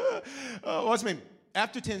 What's it mean?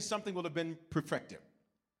 After 10, something will have been perfected.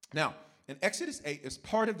 Now, in Exodus 8, as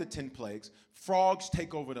part of the 10 plagues, frogs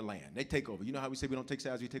take over the land. They take over. You know how we say we don't take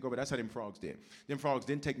sides, we take over? That's how them frogs did. Them frogs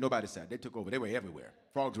didn't take nobody's side. They took over. They were everywhere.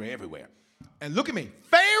 Frogs were everywhere. And look at me.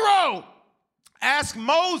 Pharaoh asked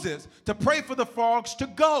Moses to pray for the frogs to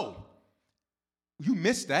go. You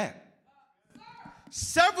missed that.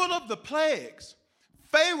 Several of the plagues,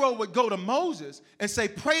 Pharaoh would go to Moses and say,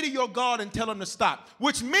 pray to your God and tell him to stop.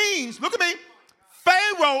 Which means, look at me,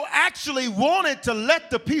 Pharaoh actually wanted to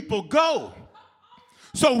let the people go.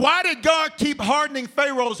 So why did God keep hardening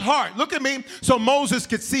Pharaoh's heart? Look at me, so Moses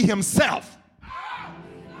could see himself.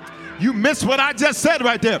 You missed what I just said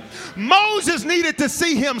right there. Moses needed to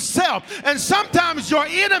see himself. And sometimes your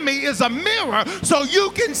enemy is a mirror so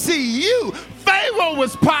you can see you. Pharaoh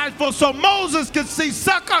was prideful so Moses could see,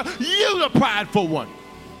 sucker, you the prideful one.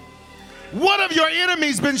 What have your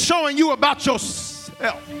enemies been showing you about yourself?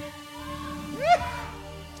 Help.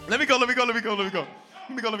 Let me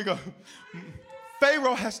go.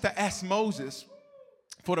 Pharaoh has to ask Moses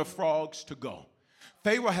for the frogs to go.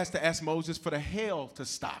 Pharaoh has to ask Moses for the hail to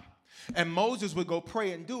stop. And Moses would go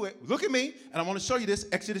pray and do it. Look at me, and I want to show you this.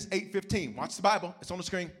 Exodus 8:15. Watch the Bible. It's on the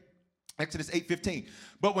screen. Exodus 8:15.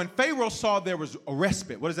 But when Pharaoh saw there was a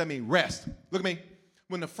respite, what does that mean? Rest. Look at me.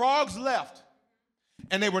 When the frogs left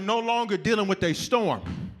and they were no longer dealing with a storm,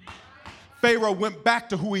 Pharaoh went back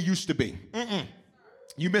to who he used to be.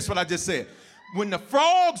 You missed what I just said. When the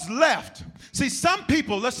frogs left, see, some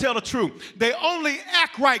people, let's tell the truth, they only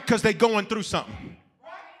act right because they're going through something.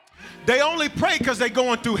 They only pray because they're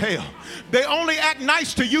going through hell. They only act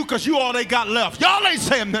nice to you because you all they got left. Y'all ain't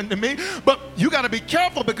saying nothing to me, but you got to be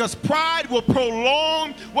careful because pride will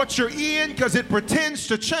prolong what you're in because it pretends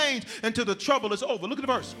to change until the trouble is over. Look at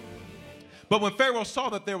the verse. But when Pharaoh saw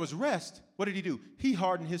that there was rest, what did he do? He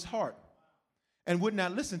hardened his heart and would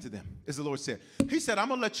not listen to them, as the Lord said. He said, I'm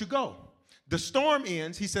going to let you go. The storm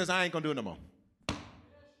ends. He says, I ain't going to do it no more.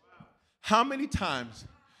 How many times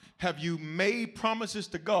have you made promises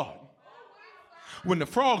to God when the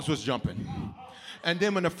frogs was jumping? And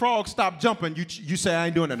then when the frogs stopped jumping, you say, I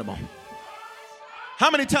ain't doing it no more. How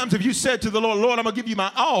many times have you said to the Lord, Lord, I'm going to give you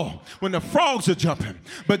my all when the frogs are jumping.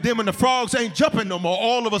 But then when the frogs ain't jumping no more,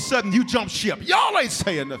 all of a sudden you jump ship. Y'all ain't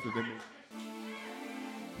saying nothing to me.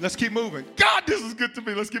 Let's keep moving. God, this is good to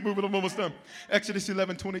me. Let's keep moving. I'm almost done. Exodus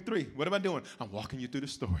 11:23. What am I doing? I'm walking you through the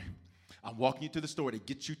story. I'm walking you through the story to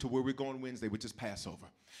get you to where we're going Wednesday, which is Passover.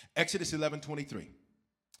 Exodus 11:23.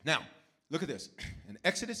 Now, look at this. In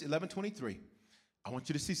Exodus 11:23, I want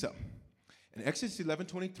you to see something. In Exodus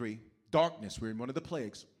 11:23, darkness, we're in one of the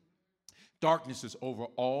plagues. Darkness is over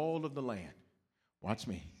all of the land. Watch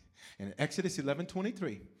me. In Exodus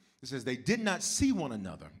 11:23, it says, they did not see one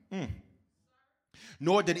another.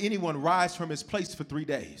 Nor did anyone rise from his place for 3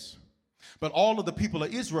 days. But all of the people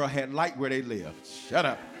of Israel had light where they lived. Shut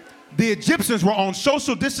up. The Egyptians were on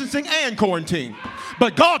social distancing and quarantine.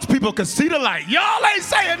 But God's people could see the light. Y'all ain't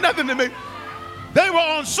saying nothing to me. They were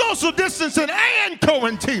on social distancing and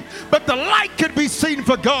quarantine. But the light could be seen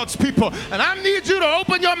for God's people. And I need you to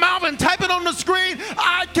open your mouth and type it on the screen.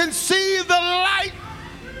 I can see the light.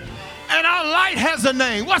 And our light has a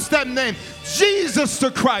name. What's that name? Jesus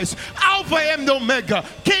the Christ, Alpha and Omega,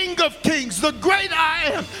 King of Kings, the great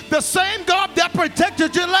I am, the same God that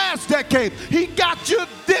protected you last decade. He got you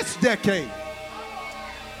this decade.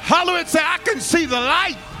 Hallelujah. Say, I can see the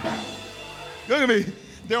light. Look at me.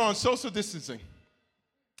 They're on social distancing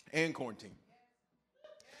and quarantine.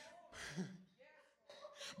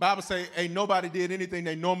 Bible say, ain't nobody did anything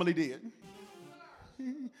they normally did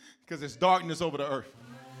because it's darkness over the earth.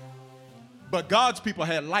 But God's people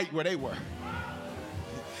had light where they were.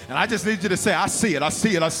 And I just need you to say, I see it, I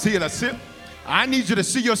see it, I see it, I see it. I need you to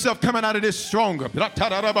see yourself coming out of this stronger.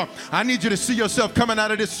 I need you to see yourself coming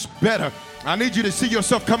out of this better. I need you to see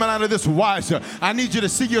yourself coming out of this wiser. I need you to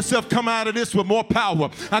see yourself coming out of this with more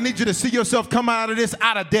power. I need you to see yourself coming out of this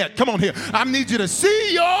out of debt. Come on here. I need you to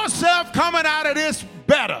see yourself coming out of this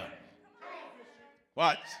better.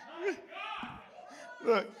 Watch.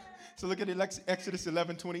 Look. So look at Exodus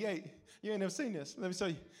 11:28. You ain't never seen this. Let me show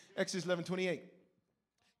you. Exodus 11:28.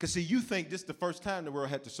 Because, see, you think this is the first time the world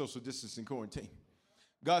had to social distance and quarantine.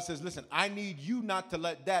 God says, listen, I need you not to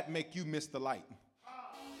let that make you miss the light.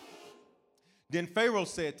 Then Pharaoh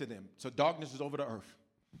said to them, so darkness is over the earth.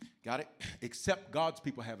 Got it? Except God's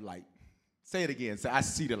people have light. Say it again. Say, I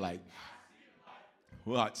see the light.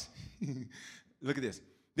 Watch. Look at this.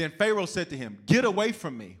 Then Pharaoh said to him, get away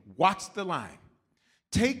from me. Watch the line.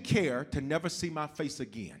 Take care to never see my face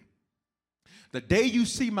again. The day you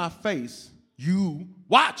see my face, you,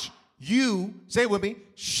 watch, you, say it with me,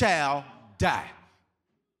 shall die.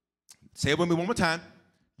 Say it with me one more time.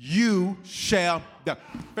 You shall die.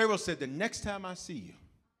 Pharaoh said, the next time I see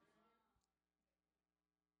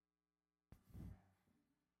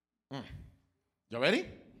you. Y'all ready?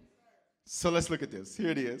 So let's look at this.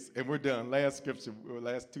 Here it is, and we're done. Last scripture, or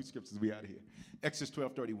last two scriptures, we out of here. Exodus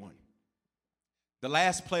 12:31. The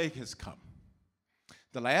last plague has come.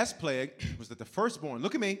 The last plague was that the firstborn,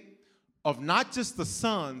 look at me, of not just the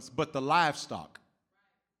sons, but the livestock.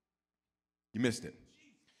 You missed it.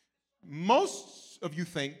 Most of you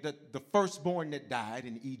think that the firstborn that died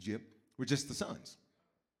in Egypt were just the sons.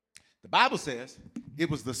 The Bible says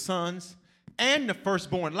it was the sons and the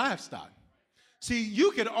firstborn livestock. See,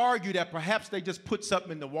 you could argue that perhaps they just put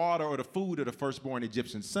something in the water or the food of the firstborn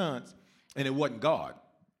Egyptian sons, and it wasn't God.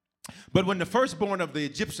 But when the firstborn of the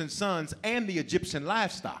Egyptian sons and the Egyptian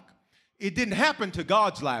livestock, it didn't happen to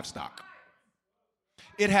God's livestock.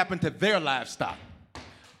 It happened to their livestock.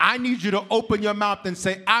 I need you to open your mouth and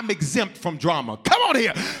say, I'm exempt from drama. Come on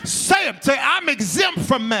here. Say it. Say, I'm exempt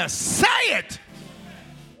from mess. Say it.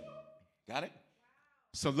 Got it?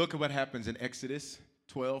 So look at what happens in Exodus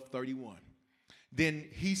 12:31. Then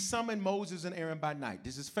he summoned Moses and Aaron by night.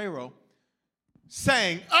 This is Pharaoh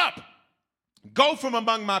saying, up, go from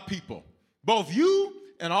among my people, both you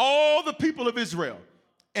and all the people of Israel,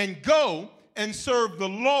 and go and serve the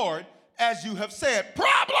Lord as you have said.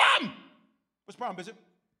 Problem! What's the problem, Bishop?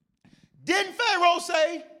 Didn't Pharaoh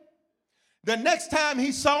say the next time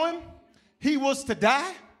he saw him, he was to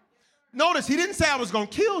die? Notice he didn't say I was going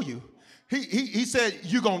to kill you. He said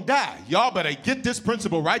you're going to die. Y'all better get this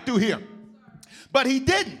principle right through here. But he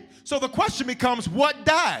didn't. So the question becomes, what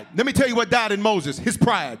died? Let me tell you what died in Moses. His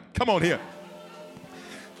pride. Come on here.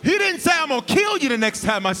 He didn't say, I'm going to kill you the next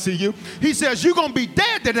time I see you. He says, you're going to be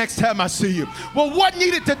dead the next time I see you. Well, what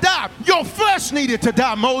needed to die? Your flesh needed to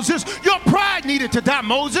die, Moses. Your pride needed to die,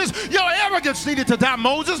 Moses. Your arrogance needed to die,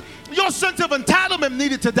 Moses. Your sense of entitlement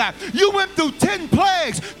needed to die. You went through 10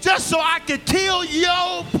 plagues just so I could kill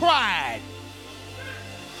your pride.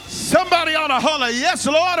 Somebody ought to holler, yes,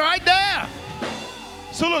 Lord, right there.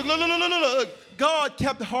 So look. God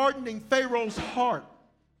kept hardening Pharaoh's heart.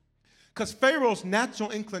 Because Pharaoh's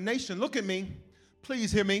natural inclination, look at me,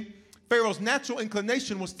 please hear me. Pharaoh's natural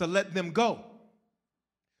inclination was to let them go.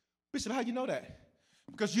 Bishop, how you know that?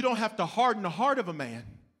 Because you don't have to harden the heart of a man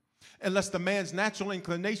unless the man's natural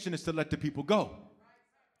inclination is to let the people go.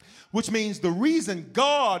 Which means the reason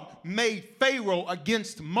God made Pharaoh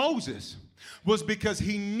against Moses was because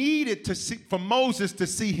he needed to see, for Moses to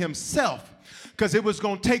see himself. Because it was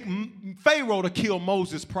going to take Pharaoh to kill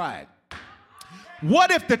Moses' pride.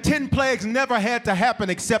 What if the 10 plagues never had to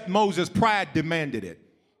happen except Moses' pride demanded it?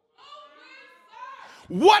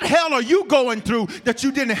 What hell are you going through that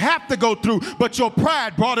you didn't have to go through, but your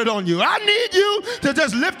pride brought it on you? I need you to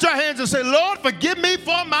just lift your hands and say, Lord, forgive me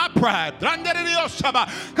for my pride.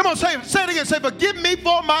 Come on, say it again. Say, forgive me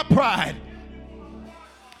for my pride.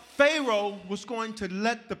 Pharaoh was going to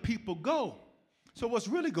let the people go. So what's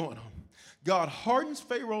really going on? God hardens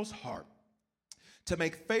Pharaoh's heart to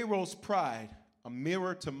make Pharaoh's pride a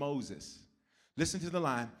mirror to Moses. Listen to the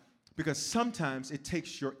line, because sometimes it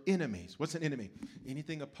takes your enemies. What's an enemy?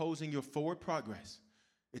 Anything opposing your forward progress.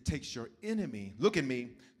 It takes your enemy, look at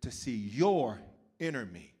me, to see your inner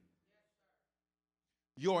me.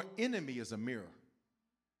 Your enemy is a mirror.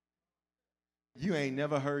 You ain't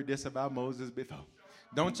never heard this about Moses before.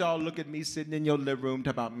 Don't y'all look at me sitting in your living room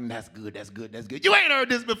talking about, that's good, that's good, that's good. You ain't heard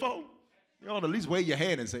this before. You ought to at least wave your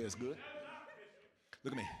hand and say it's good.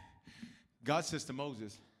 Look at me. God says to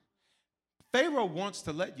Moses, Pharaoh wants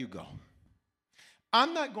to let you go.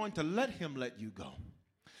 I'm not going to let him let you go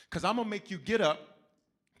because I'm going to make you get up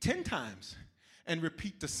 10 times and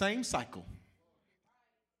repeat the same cycle.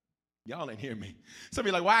 Y'all ain't hear me. Some of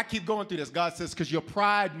you are like, why I keep going through this? God says, because your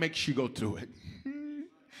pride makes you go through it.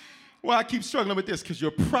 Why I keep struggling with this? Because your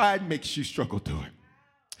pride makes you struggle through it.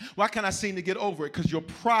 Why can't I seem to get over it? Because your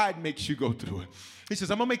pride makes you go through it. He says,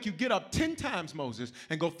 I'm going to make you get up 10 times, Moses,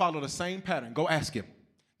 and go follow the same pattern. Go ask him.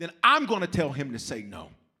 Then I'm going to tell him to say no.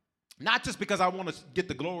 Not just because I want to get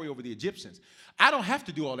the glory over the Egyptians. I don't have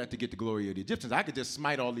to do all that to get the glory of the Egyptians. I could just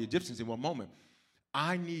smite all the Egyptians in one moment.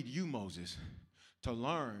 I need you, Moses, to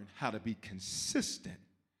learn how to be consistent,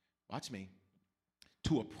 watch me,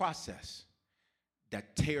 to a process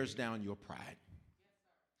that tears down your pride.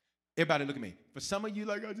 Everybody look at me. For some of you,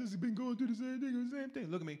 like, I just been going through the same thing.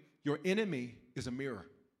 Look at me. Your enemy is a mirror.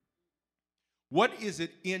 What is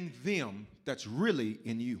it in them that's really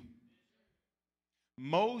in you?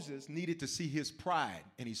 Moses needed to see his pride,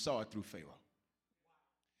 and he saw it through Pharaoh.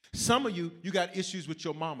 Some of you, you got issues with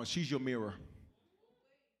your mama. She's your mirror.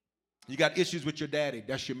 You got issues with your daddy.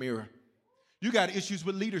 That's your mirror. You got issues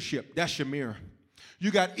with leadership. That's your mirror.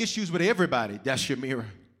 You got issues with everybody. That's your mirror.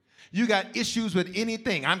 You got issues with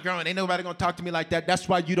anything. I'm growing. Ain't nobody going to talk to me like that. That's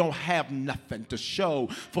why you don't have nothing to show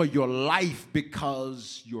for your life,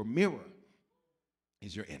 because your mirror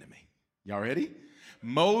is your enemy. Y'all ready?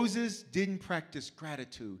 Moses didn't practice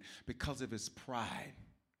gratitude because of his pride.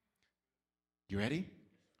 You ready?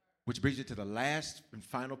 Which brings you to the last and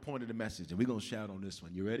final point of the message, and we're going to shout on this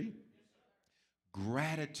one. You ready?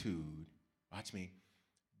 Gratitude, watch me,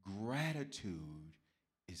 gratitude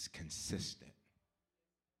is consistent.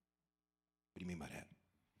 What do you mean by that?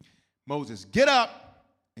 Moses, get up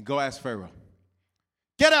and go ask Pharaoh.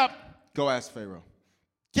 Get up, go ask Pharaoh.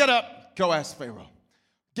 Get up, go ask Pharaoh.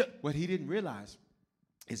 What he didn't realize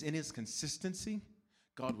is in his consistency,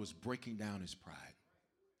 God was breaking down his pride.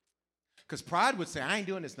 Because pride would say, I ain't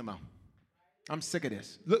doing this no more. I'm sick of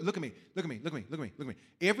this. Look at me, look at me, look at me, look at me, look at me.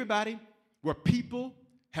 Everybody were people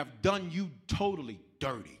have done you totally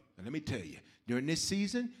dirty. And let me tell you, during this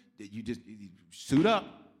season, that you suit up,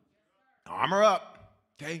 armor up,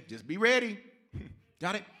 okay? Just be ready.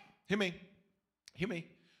 Got it? Hear me. Hear me.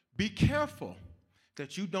 Be careful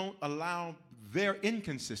that you don't allow their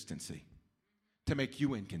inconsistency to make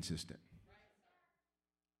you inconsistent.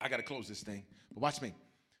 I got to close this thing, but watch me.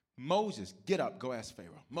 Moses, get up, go ask Pharaoh.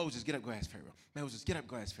 Moses, get up, go ask Pharaoh. Moses, get up,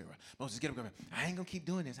 go ask Pharaoh. Moses, get up, go ask Pharaoh. I ain't going to keep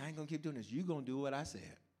doing this. I ain't going to keep doing this. You're going to do what I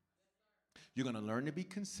said. You're going to learn to be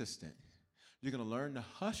consistent. You're going to learn to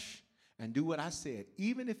hush and do what I said,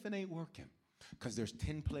 even if it ain't working. Because there's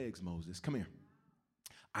 10 plagues, Moses. Come here.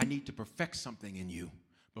 I need to perfect something in you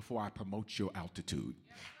before I promote your altitude.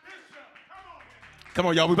 Come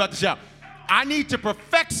on, y'all. We're about to shout. I need to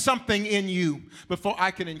perfect something in you before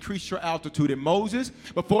I can increase your altitude. And Moses,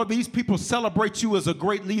 before these people celebrate you as a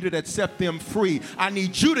great leader that set them free, I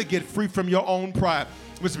need you to get free from your own pride.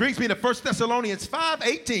 Which brings me to 1 Thessalonians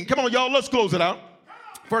 5:18. Come on, y'all. Let's close it out.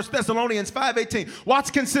 1 Thessalonians 5:18.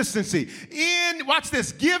 Watch consistency. Watch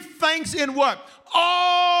this. Give thanks in what?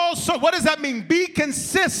 Also, what does that mean? Be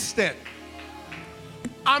consistent.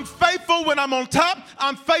 I'm faithful when I'm on top.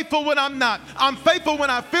 I'm faithful when I'm not. I'm faithful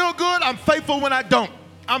when I feel good. I'm faithful when I don't.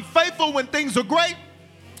 I'm faithful when things are great.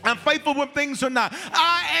 I'm faithful when things are not.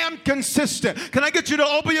 I am consistent. Can I get you to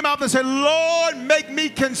open your mouth and say, Lord, make me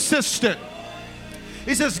consistent?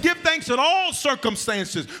 He says, give thanks in all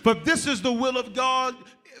circumstances, for this is the will of God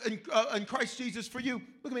in Christ Jesus for you.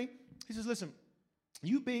 Look at me. He says, listen,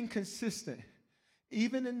 you being consistent,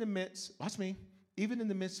 even in the midst, watch me, even in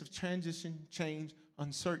the midst of transition, change,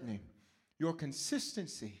 uncertainty, your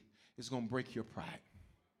consistency is going to break your pride.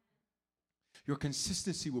 Your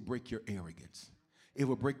consistency will break your arrogance. It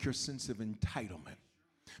will break your sense of entitlement.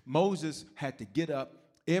 Moses had to get up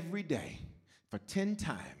every day for 10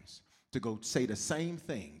 times to go say the same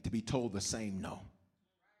thing, to be told the same no.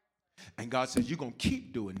 And God says, you're going to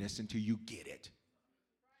keep doing this until you get it.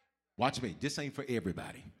 Watch me. This ain't for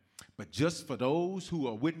everybody. But just for those who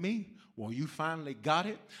are with me, when you finally got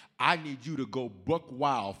it, I need you to go buck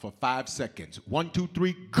wild for 5 seconds. 1, 2,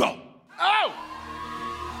 3, go. Oh!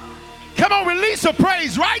 Come on, release a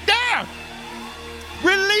praise right there.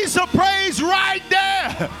 Release a praise right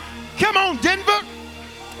there. Come on, Denver.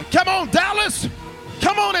 Come on, Dallas.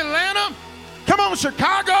 Come on, Atlanta. Come on,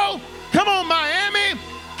 Chicago. Come on, Miami.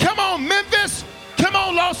 Come on, Memphis. Come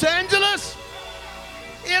on, Los Angeles.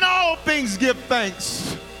 In all things, give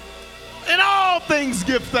thanks. In all things,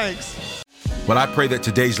 give thanks. Well, I pray that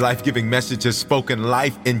today's life-giving message has spoken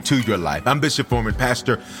life into your life. I'm Bishop Foreman,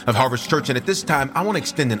 pastor of Harvest Church, and at this time, I want to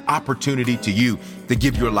extend an opportunity to you to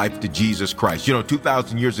give your life to Jesus Christ. You know,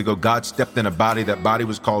 2,000 years ago, God stepped in a body. That body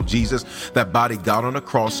was called Jesus. That body got on a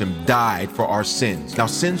cross and died for our sins. Now,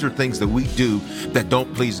 sins are things that we do that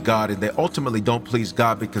don't please God, and they ultimately don't please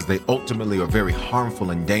God because they ultimately are very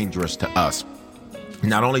harmful and dangerous to us.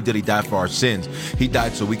 Not only did he die for our sins, he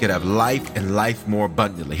died so we could have life and life more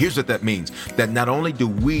abundantly. Here's what that means, that not only do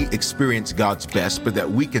we experience God's best, but that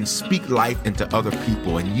we can speak life into other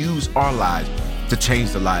people and use our lives to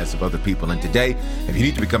change the lives of other people. And today, if you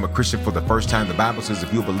need to become a Christian for the first time, the Bible says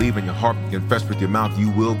if you'll believe in your heart and confess with your mouth, you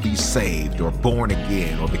will be saved or born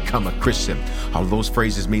again or become a Christian. All those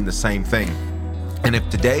phrases mean the same thing. And if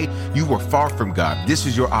today you were far from God, this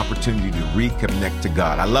is your opportunity to reconnect to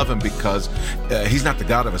God. I love him because he's not the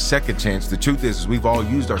God of a second chance. The truth is we've all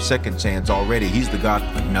used our second chance already. He's the God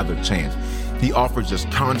of another chance. He offers us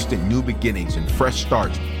constant new beginnings and fresh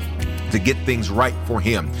starts to get things right for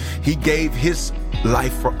him. He gave his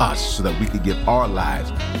life for us so that we could give our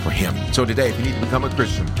lives for him. So today, if you need to become a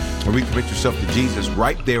Christian or recommit yourself to Jesus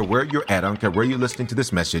right there where you're at, I don't care where you're listening to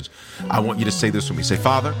this message, I want you to say this with me. Say,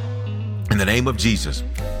 Father, in the name of Jesus,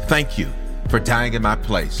 thank you for dying in my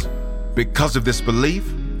place. Because of this belief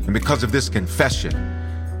and because of this confession,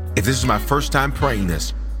 if this is my first time praying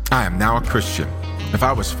this, I am now a Christian. If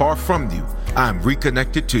I was far from you, I am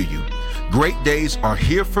reconnected to you. Great days are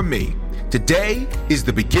here for me. Today is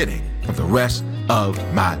the beginning of the rest of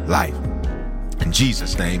my life. In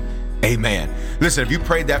Jesus' name, amen. Listen, if you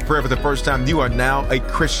prayed that prayer for the first time, you are now a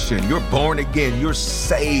Christian. You're born again. You're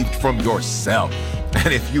saved from yourself.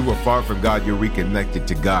 And if you were far from God, you're reconnected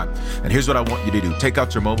to God. And here's what I want you to do. Take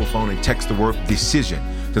out your mobile phone and text the word decision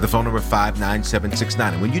to the phone number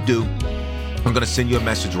 59769. And when you do, I'm going to send you a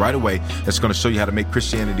message right away that's going to show you how to make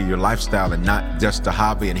Christianity your lifestyle and not just a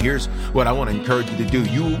hobby. And here's what I want to encourage you to do.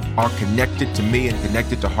 You are connected to me and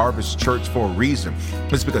connected to Harvest Church for a reason.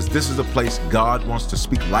 It's because this is a place God wants to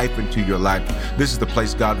speak life into your life. This is the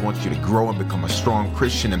place God wants you to grow and become a strong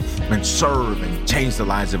Christian and serve and change the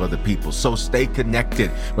lives of other people. So stay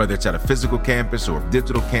connected, whether it's at a physical campus or a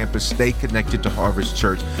digital campus. Stay connected to Harvest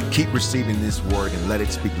Church. Keep receiving this word and let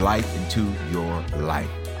it speak life into your life.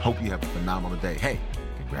 Hope you have a phenomenal day. Hey,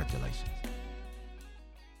 congratulations.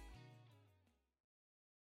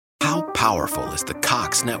 How powerful is the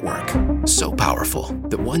Cox network? So powerful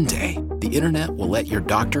that one day the internet will let your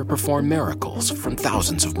doctor perform miracles from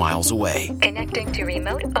thousands of miles away. Connecting to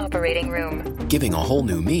remote operating room. Giving a whole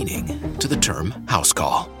new meaning to the term house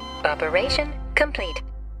call. Operation complete.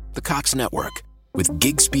 The Cox network. With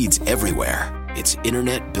gig speeds everywhere, it's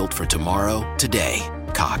internet built for tomorrow, today.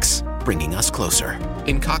 Cox, bringing us closer.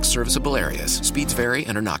 In Cox serviceable areas, speeds vary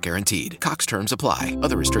and are not guaranteed. Cox terms apply.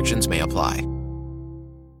 Other restrictions may apply.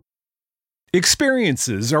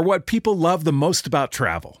 Experiences are what people love the most about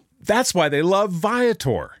travel. That's why they love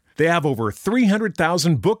Viator. They have over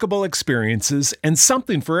 300,000 bookable experiences and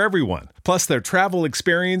something for everyone. Plus, their travel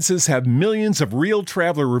experiences have millions of real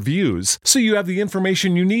traveler reviews, so you have the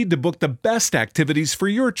information you need to book the best activities for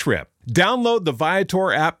your trip. Download the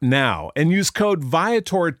Viator app now and use code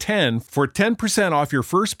Viator10 for 10% off your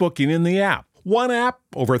first booking in the app. One app,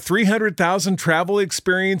 over 300,000 travel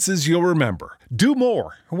experiences you'll remember. Do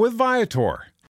more with Viator.